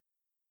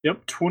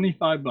 Yep,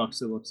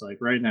 $25 it looks like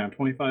right now.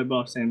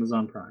 $25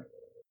 Amazon Prime.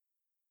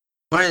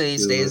 One of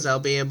these days, I'll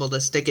be able to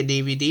stick a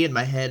DVD in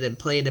my head and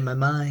play it in my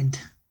mind.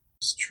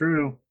 It's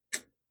true.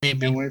 Maybe.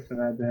 Can't wait for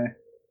that day.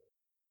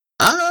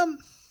 All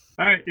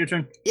right, your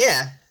turn.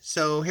 Yeah.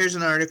 So here's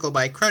an article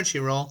by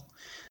Crunchyroll.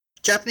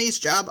 Japanese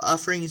job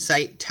offering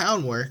site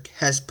Townwork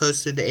has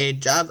posted a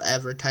job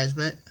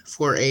advertisement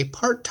for a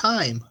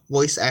part-time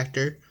voice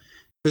actor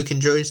who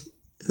can join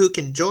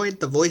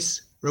the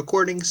voice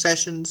recording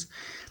sessions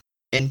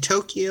in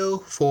Tokyo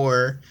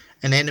for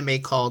an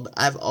anime called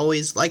I've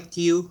Always Liked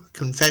You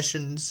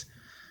Confession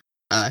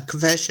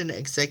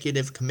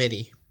Executive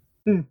Committee.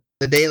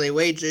 The daily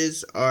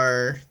wages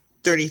are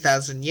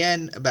 30,000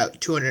 yen, about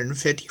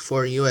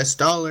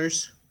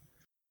 $254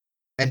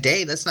 a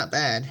day. That's not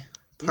bad.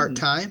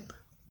 Part-time.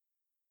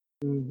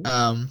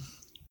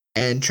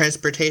 And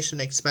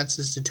transportation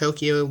expenses to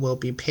Tokyo will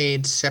be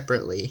paid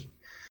separately.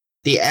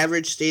 The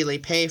average daily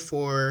pay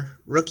for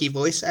rookie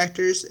voice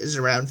actors is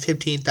around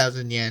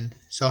 15,000 yen,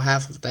 so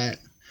half of that.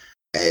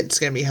 It's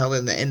going to be held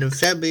in the end of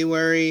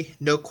February.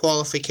 No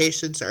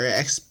qualifications or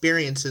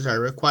experiences are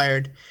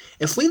required.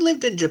 If we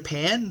lived in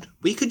Japan,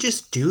 we could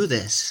just do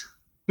this.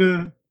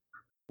 Wouldn't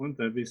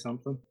that be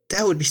something?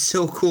 That would be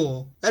so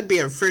cool. That'd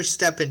be our first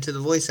step into the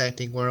voice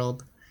acting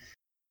world.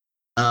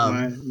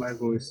 My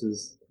voice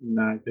is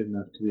not good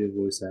enough to be a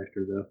voice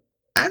actor, though.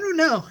 I don't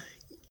know.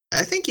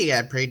 I think you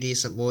got a pretty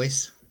decent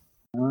voice.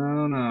 I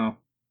don't know.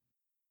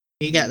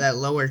 You got that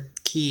lower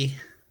key.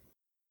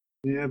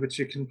 Yeah, but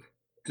you can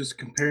just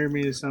compare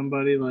me to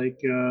somebody like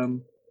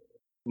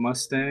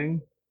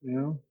Mustang. You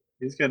know,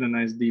 he's got a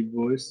nice deep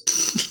voice.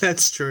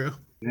 That's true.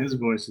 And his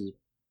voice is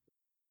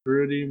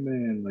pretty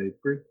manly,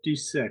 pretty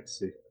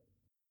sexy.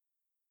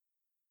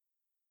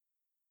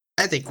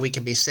 I think we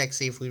can be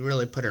sexy if we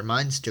really put our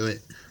minds to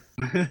it.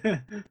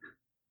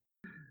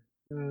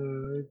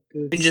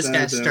 We just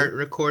gotta start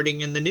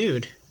recording in the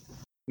nude.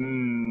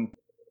 No?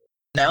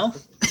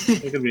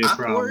 It could be a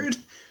problem.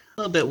 A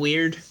little bit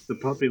weird. The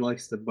puppy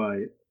likes to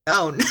bite.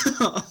 Oh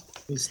no.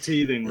 He's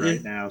teething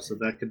right now, so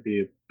that could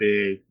be a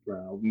big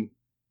problem.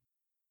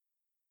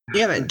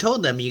 You haven't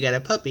told them you got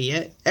a puppy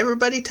yet.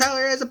 Everybody tell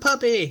her has a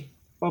puppy.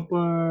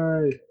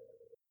 Bye-bye.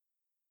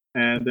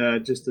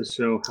 And just to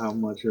show how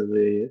much of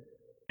the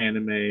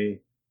anime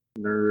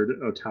nerd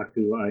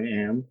otaku I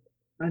am,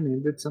 I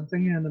named it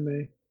something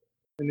anime.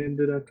 I named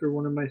it after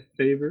one of my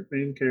favorite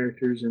main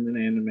characters in an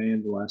anime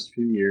in the last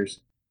few years,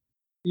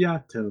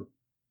 Yato.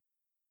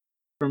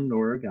 from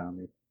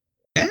Noragami.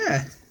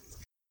 Yeah.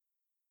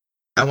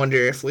 I wonder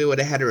if we would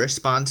have had a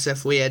response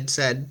if we had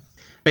said,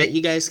 "Bet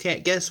you guys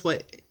can't guess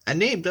what I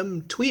named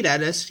them. Tweet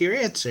at us your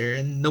answer,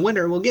 and the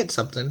winner will get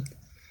something."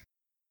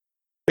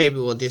 Maybe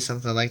we'll do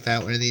something like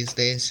that one of these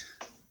days.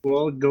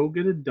 Well, go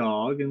get a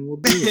dog and we'll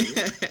do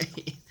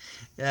it.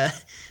 Yeah,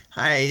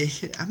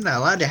 I'm not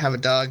allowed to have a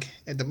dog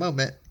at the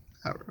moment.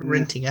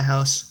 Renting a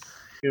house.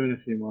 Give it a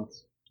few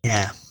months.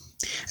 Yeah.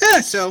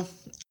 So,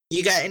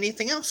 you got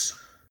anything else?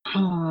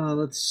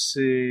 Let's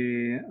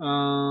see.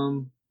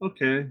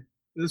 Okay.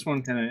 This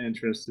one kind of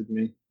interested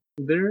me.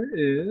 There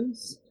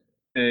is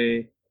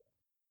a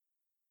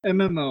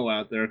MMO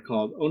out there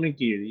called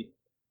Onigiri.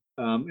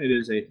 It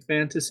is a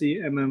fantasy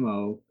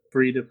MMO,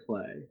 free to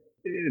play.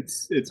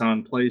 It's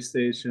on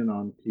PlayStation,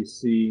 on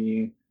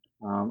PC.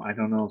 I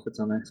don't know if it's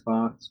on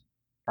Xbox.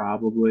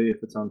 Probably,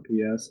 if it's on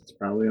PS, it's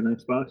probably on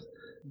Xbox.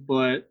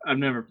 But I've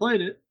never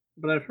played it,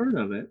 but I've heard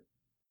of it.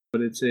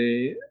 But it's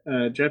a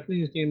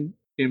Japanese game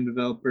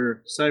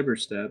developer.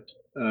 Cyberstep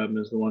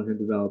is the one who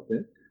developed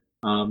it.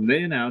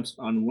 They announced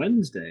on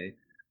Wednesday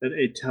that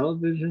a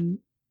television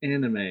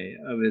anime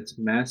of its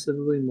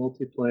massively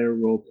multiplayer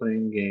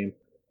role-playing game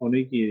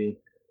Onigiri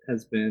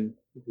has been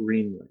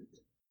greenlit.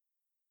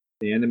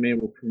 The anime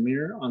will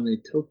premiere on the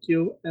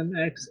Tokyo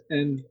MX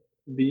and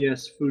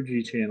VS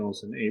Fuji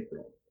channels in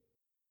April.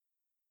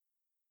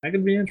 That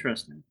could be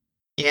interesting.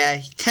 Yeah,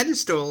 he kind of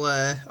stole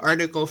an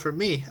article from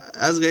me.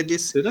 I was gonna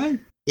just. Did I?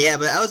 Yeah,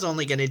 but I was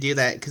only gonna do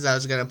that because I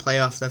was gonna play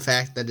off the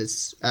fact that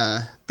it's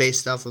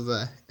based off of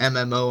a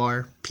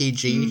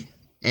MMORPG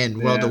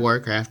and World of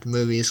Warcraft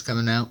movies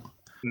coming out.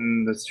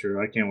 That's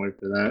true. I can't wait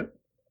for that.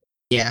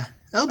 Yeah,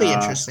 that'll be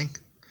interesting.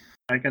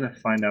 I gotta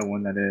find out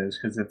when that is,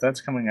 because if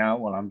that's coming out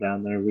when I'm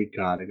down there, we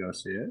gotta go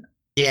see it.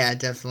 Yeah,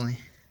 definitely.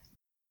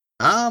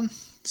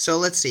 So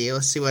let's see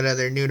what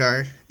other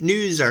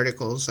news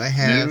articles I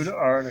have. Nude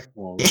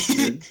articles.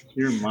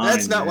 Your mind.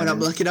 That's not what I'm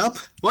looking up.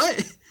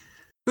 What?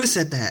 Who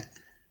said that?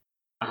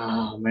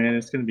 Oh man,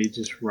 it's gonna be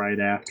just right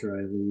after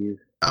I leave.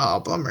 Oh,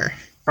 bummer.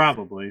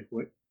 Probably.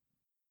 Wait.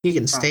 You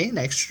can stay an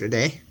extra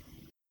day.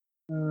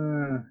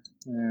 Yeah,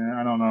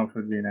 I don't know if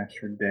it'd be an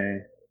extra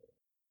day.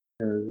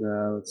 Because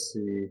let's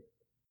see.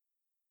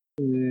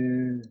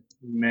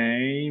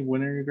 May.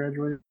 When are you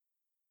graduating?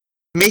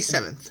 May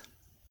 7th.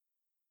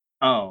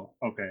 Oh,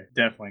 okay.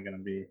 Definitely gonna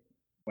be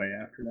way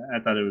after that. I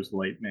thought it was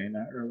late May,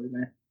 not early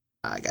May.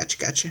 I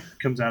gotcha.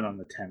 Comes out on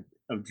the 10th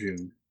of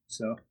June,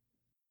 so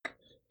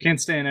can't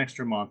stay an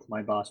extra month.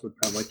 My boss would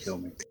probably kill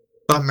me.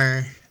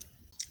 Bummer.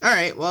 All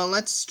right, well,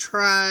 let's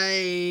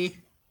try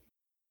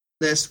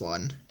this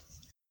one.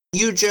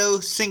 Yujo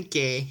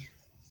Senki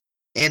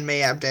anime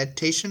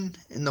adaptation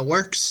in the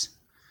works.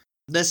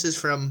 This is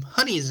from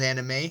Honey's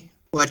Anime,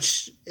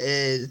 which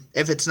is,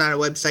 if it's not a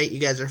website you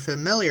guys are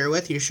familiar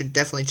with, you should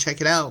definitely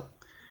check it out.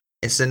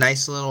 It's a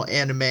nice little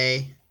anime.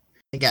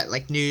 They got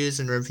like news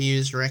and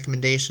reviews and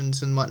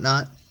recommendations and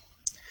whatnot.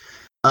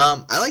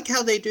 I like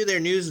how they do their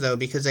news though,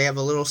 because they have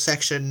a little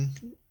section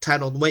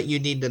titled "What You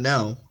Need to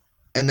Know,"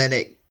 and then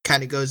it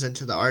kind of goes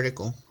into the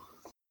article.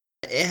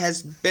 It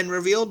has been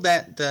revealed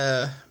that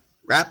the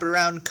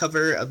wraparound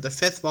cover of the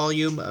 5th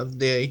volume of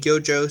the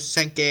Yujo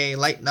Senki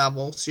light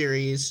novel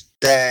series,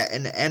 that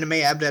an anime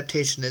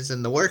adaptation is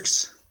in the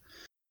works.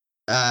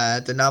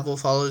 The novel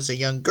follows a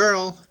young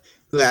girl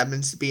who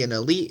happens to be an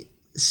elite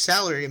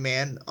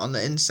salaryman on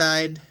the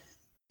inside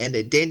and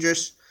a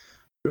dangerous,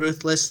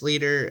 ruthless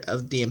leader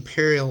of the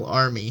Imperial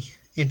Army.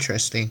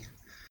 Interesting.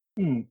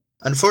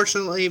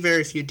 Unfortunately,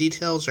 very few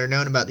details are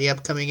known about the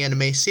upcoming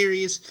anime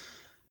series,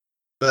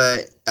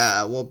 but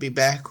we'll be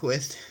back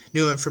with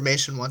new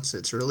information once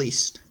it's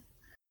released.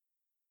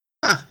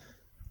 Huh.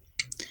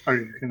 Are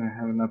you going to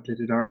have an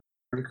updated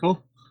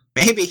article?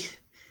 Maybe.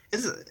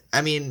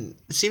 It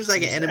seems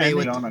like an anime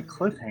ended on a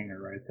cliffhanger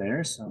right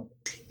there, so...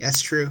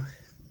 That's true.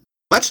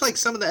 Much like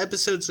some of the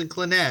episodes in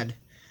Clannad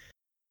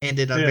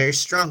ended on very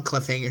strong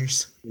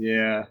cliffhangers.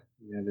 Yeah,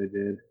 they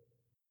did.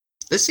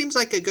 This seems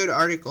like a good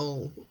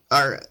article,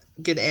 or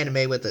good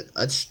anime with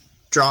a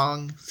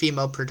strong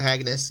female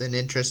protagonist and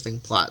interesting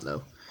plot,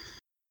 though.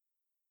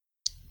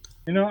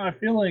 I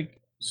feel like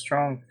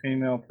strong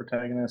female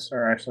protagonists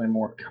are actually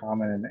more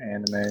common in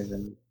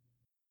anime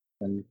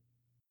than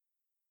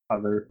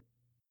other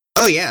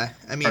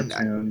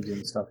cartoons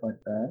and stuff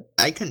like that.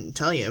 I couldn't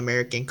tell you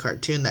American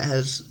cartoon that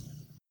has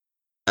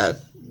a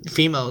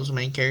female as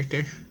main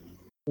character.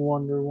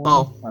 Wonder Woman?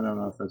 Oh, I don't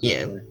know if that's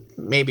really...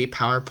 maybe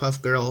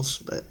Powerpuff Girls,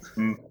 but...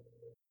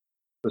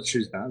 But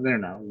they're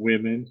not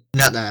women.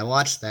 Not that I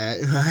watched that.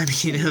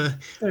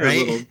 They're right?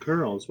 little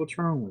girls. What's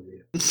wrong with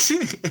you?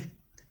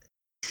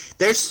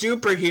 They're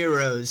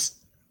superheroes.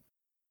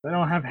 They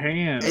don't have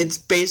hands. It's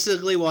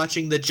basically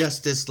watching the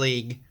Justice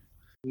League.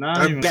 Not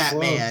or even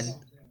Batman. Close.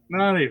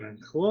 Not even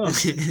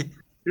close.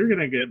 You're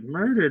gonna get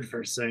murdered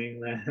for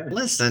saying that.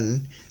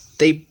 Listen,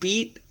 they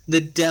beat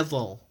the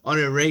devil on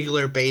a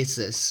regular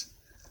basis.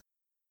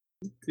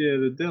 Yeah,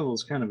 the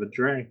devil's kind of a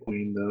drag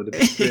queen, though, to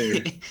be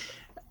fair.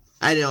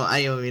 I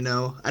don't even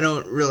know. I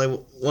don't really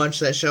watch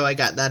that show. I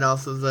got that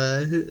off of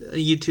a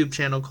YouTube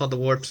channel called The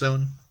Warp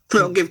Zone.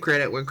 Don't give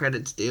credit where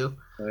credit's due.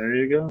 There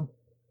you go.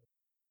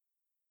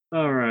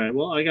 All right.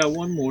 Well, I got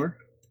one more.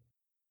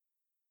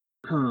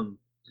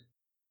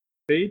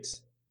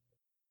 Fate.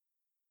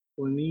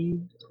 I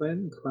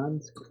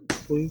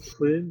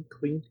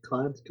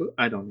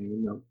don't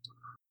even know.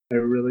 I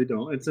really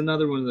don't. It's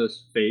another one of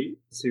those Fate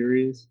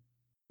series.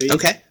 Fate,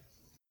 Okay.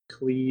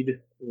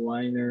 Cleed,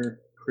 Liner,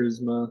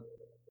 Prisma,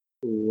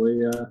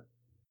 Leia,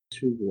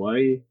 to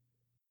Hawaii.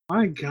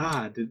 My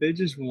God, did they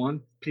just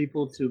want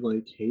people to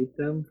like hate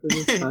them for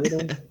this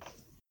title?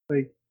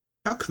 Like,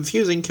 how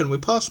confusing can we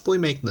possibly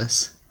make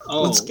this?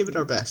 Let's give it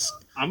our best.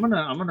 I'm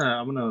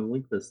gonna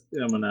link this.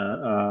 I'm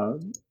gonna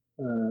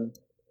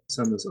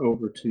send this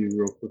over to you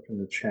real quick in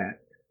the chat,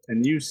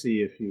 and you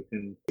see if you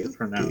can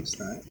pronounce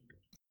that.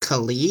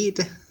 Khalid?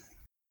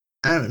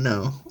 I don't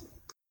know.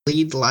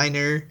 Lead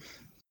Liner,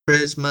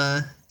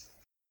 Prisma,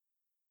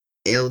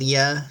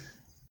 Ilya,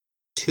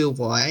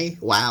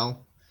 2Y. Wow.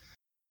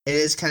 It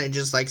is kind of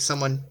just like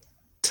someone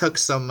took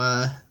some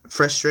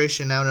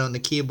frustration out on the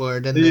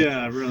keyboard, didn't it?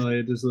 Yeah, really.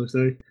 It just looks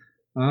like,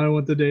 I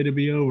want the day to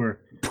be over.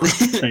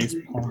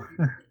 Baseball.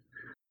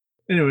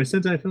 Anyway,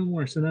 Sentai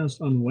Filmworks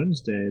announced on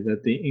Wednesday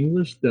that the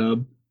English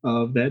dub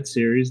of that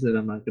series that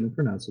I'm not going to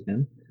pronounce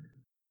again,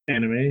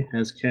 anime,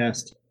 has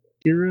cast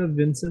Kira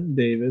Vincent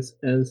Davis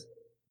as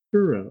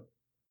Kuro.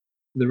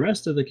 The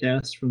rest of the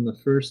cast from the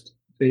first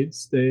Fate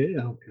stay.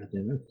 Oh god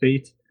damn it,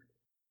 Fate.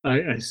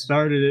 I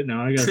started it,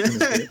 now I gotta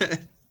finish it.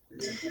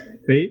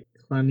 Fate,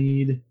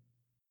 Clannad,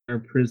 or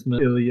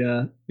Prisma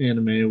Ilya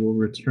anime will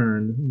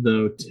return,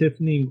 though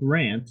Tiffany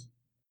Grant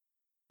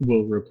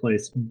will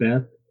replace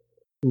Beth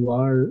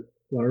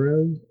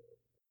Lares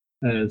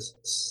as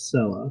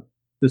Sella.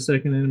 The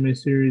second anime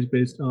series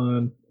based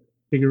on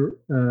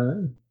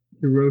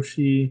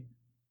Hiroshi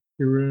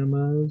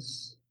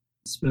Hiruma's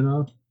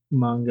spin-off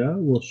manga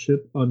will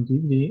ship on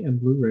DVD and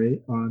Blu-ray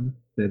on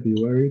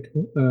February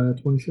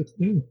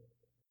 2016.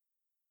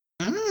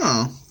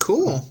 Oh,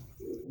 cool.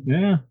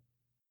 Yeah.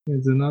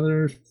 It's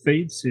another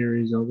Fate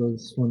series, although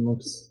this one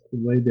looks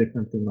way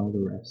different than all the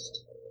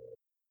rest.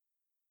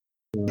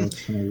 So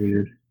it's kind of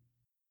weird.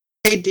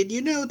 Hey, did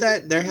you know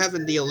that they're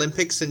having the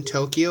Olympics in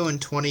Tokyo in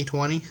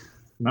 2020?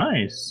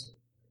 Nice.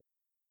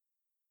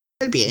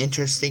 That'd be an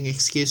interesting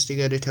excuse to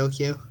go to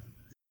Tokyo.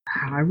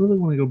 I really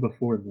want to go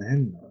before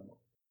then, though.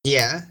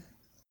 Yeah.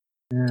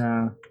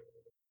 Yeah.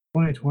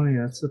 2020,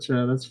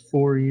 that's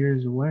 4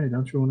 years away.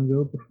 Don't you want to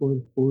go before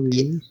the 4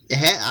 years?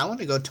 Yeah, I want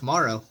to go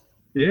tomorrow.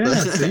 Yeah,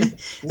 see?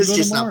 It's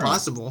just not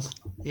possible.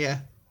 Yeah.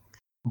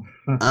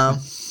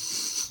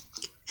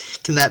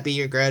 Can that be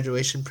your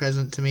graduation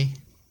present to me?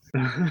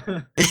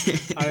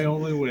 I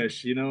only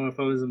wish. You know, if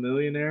I was a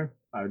millionaire,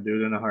 I would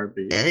do it in a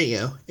heartbeat. There you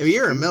go. If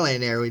you're a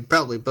millionaire, we'd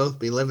probably both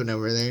be living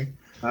over there.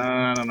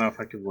 I don't know if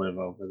I could live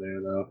over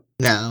there, though.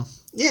 No.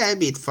 Yeah, I'd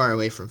be far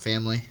away from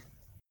family.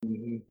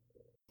 Mm-hmm.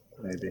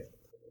 Maybe.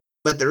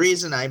 But the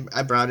reason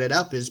I brought it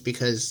up is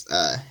because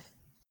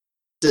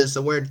does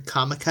the word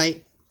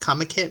Comic-Con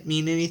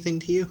mean anything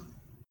to you?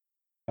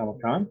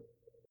 Comic-Con?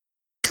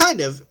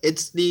 Kind of.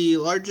 It's the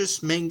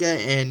largest manga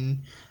and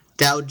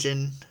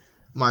doujin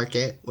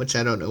market, which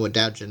I don't know what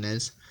doujin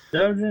is.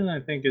 Doujin, I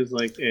think, is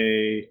like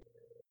if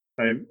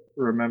I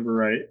remember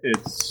right,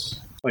 it's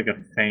like a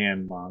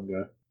fan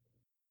manga.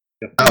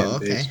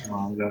 Fan-based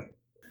manga.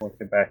 Look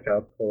it back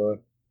up. Go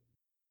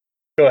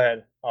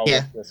ahead. I'll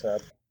look this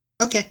up.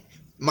 Okay.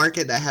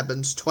 Market that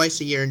happens twice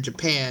a year in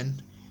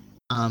Japan.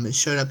 It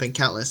showed up in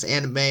countless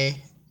anime.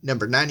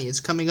 Number 90 is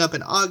coming up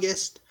in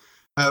August.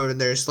 However,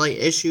 there are slight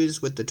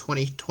issues with the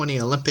 2020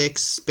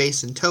 Olympics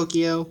based in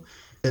Tokyo,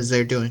 as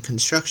they're doing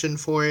construction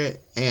for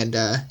it. And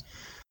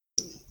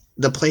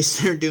the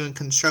place they're doing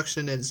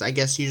construction is, I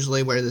guess,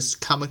 usually where this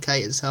Comic-Con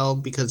is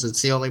held, because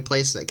it's the only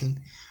place that can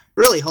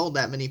really hold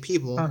that many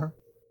people. Uh-huh.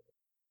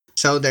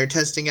 So they're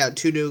testing out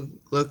 2 new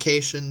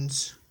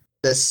locations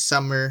this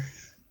summer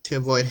to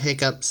avoid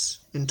hiccups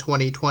in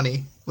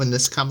 2020 when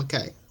this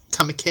Comic-Con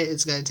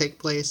is going to take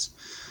place.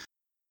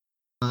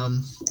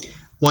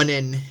 One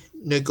in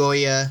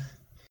Nagoya,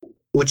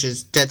 which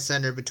is dead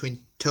center between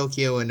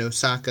Tokyo and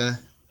Osaka,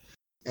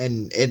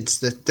 and it's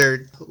the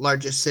 3rd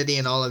largest city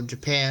in all of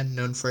Japan,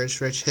 known for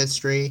its rich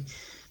history.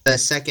 The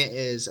second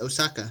is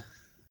Osaka,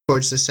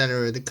 towards the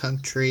center of the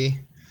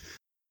country,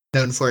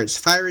 known for its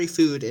fiery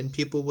food and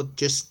people with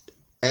just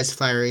as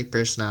fiery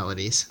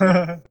personalities.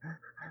 That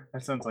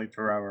sounds like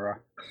Tarawara.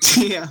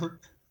 Yeah.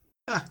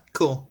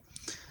 Cool.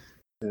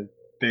 The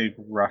big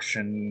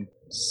Russian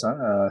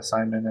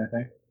Simon, I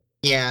think.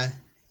 Yeah.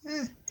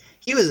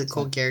 He was a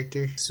cool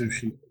character.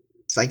 Sushi.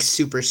 It's like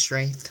super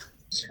strength.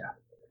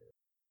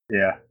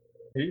 Yeah.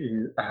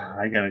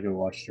 I gotta go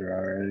watch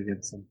Tarawara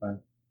again sometime.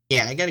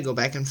 Yeah, I gotta go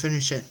back and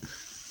finish it.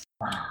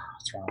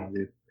 What's wrong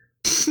with you?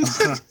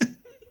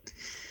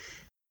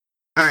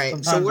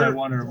 Alright, sometimes I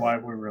wonder why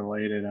we're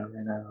related. I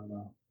mean, I don't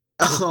know.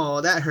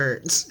 Oh, that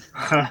hurts.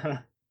 I'm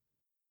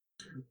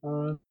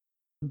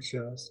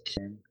just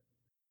kidding.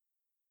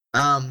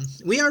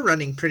 We are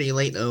running pretty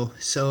late though,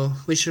 so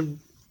we should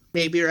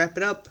maybe wrap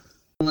it up.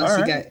 Unless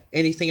you got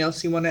anything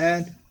else you want to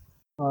add?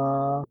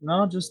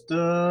 No, just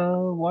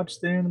watch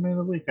the anime of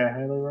the week. I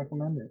highly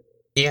recommend it.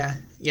 Yeah,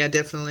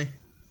 definitely.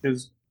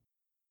 Because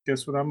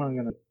guess what I'm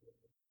gonna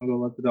go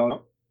let the dog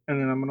out,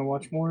 and then I'm gonna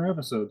watch more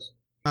episodes.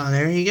 Oh,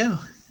 there you go.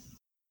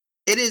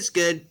 It is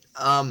good.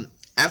 I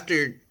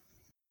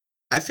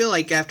feel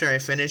like after I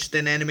finished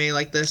an anime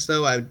like this,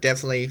 though, I would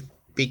definitely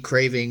be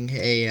craving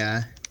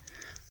a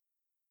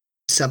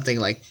something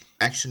like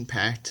action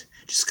packed,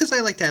 just because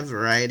I like to have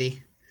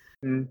variety.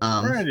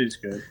 Variety's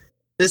good.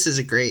 This is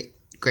a great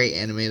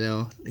anime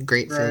though.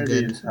 Great feel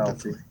good. Is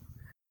healthy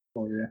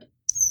for you.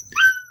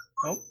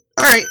 Oh.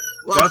 All right.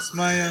 Well, that's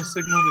my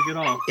signal to get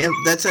off. Yep,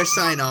 that's our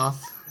sign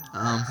off.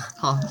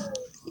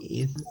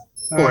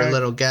 Poor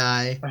little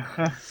guy.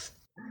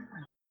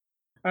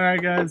 All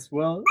right, guys.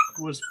 Well,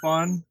 it was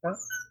fun. Have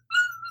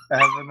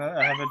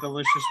a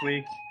delicious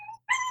week.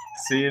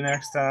 See you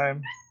next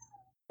time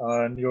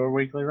on your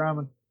weekly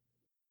ramen.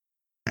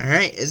 All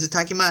right,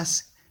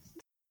 izutakimasu.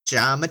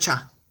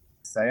 Jamacha.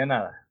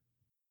 Sayonara.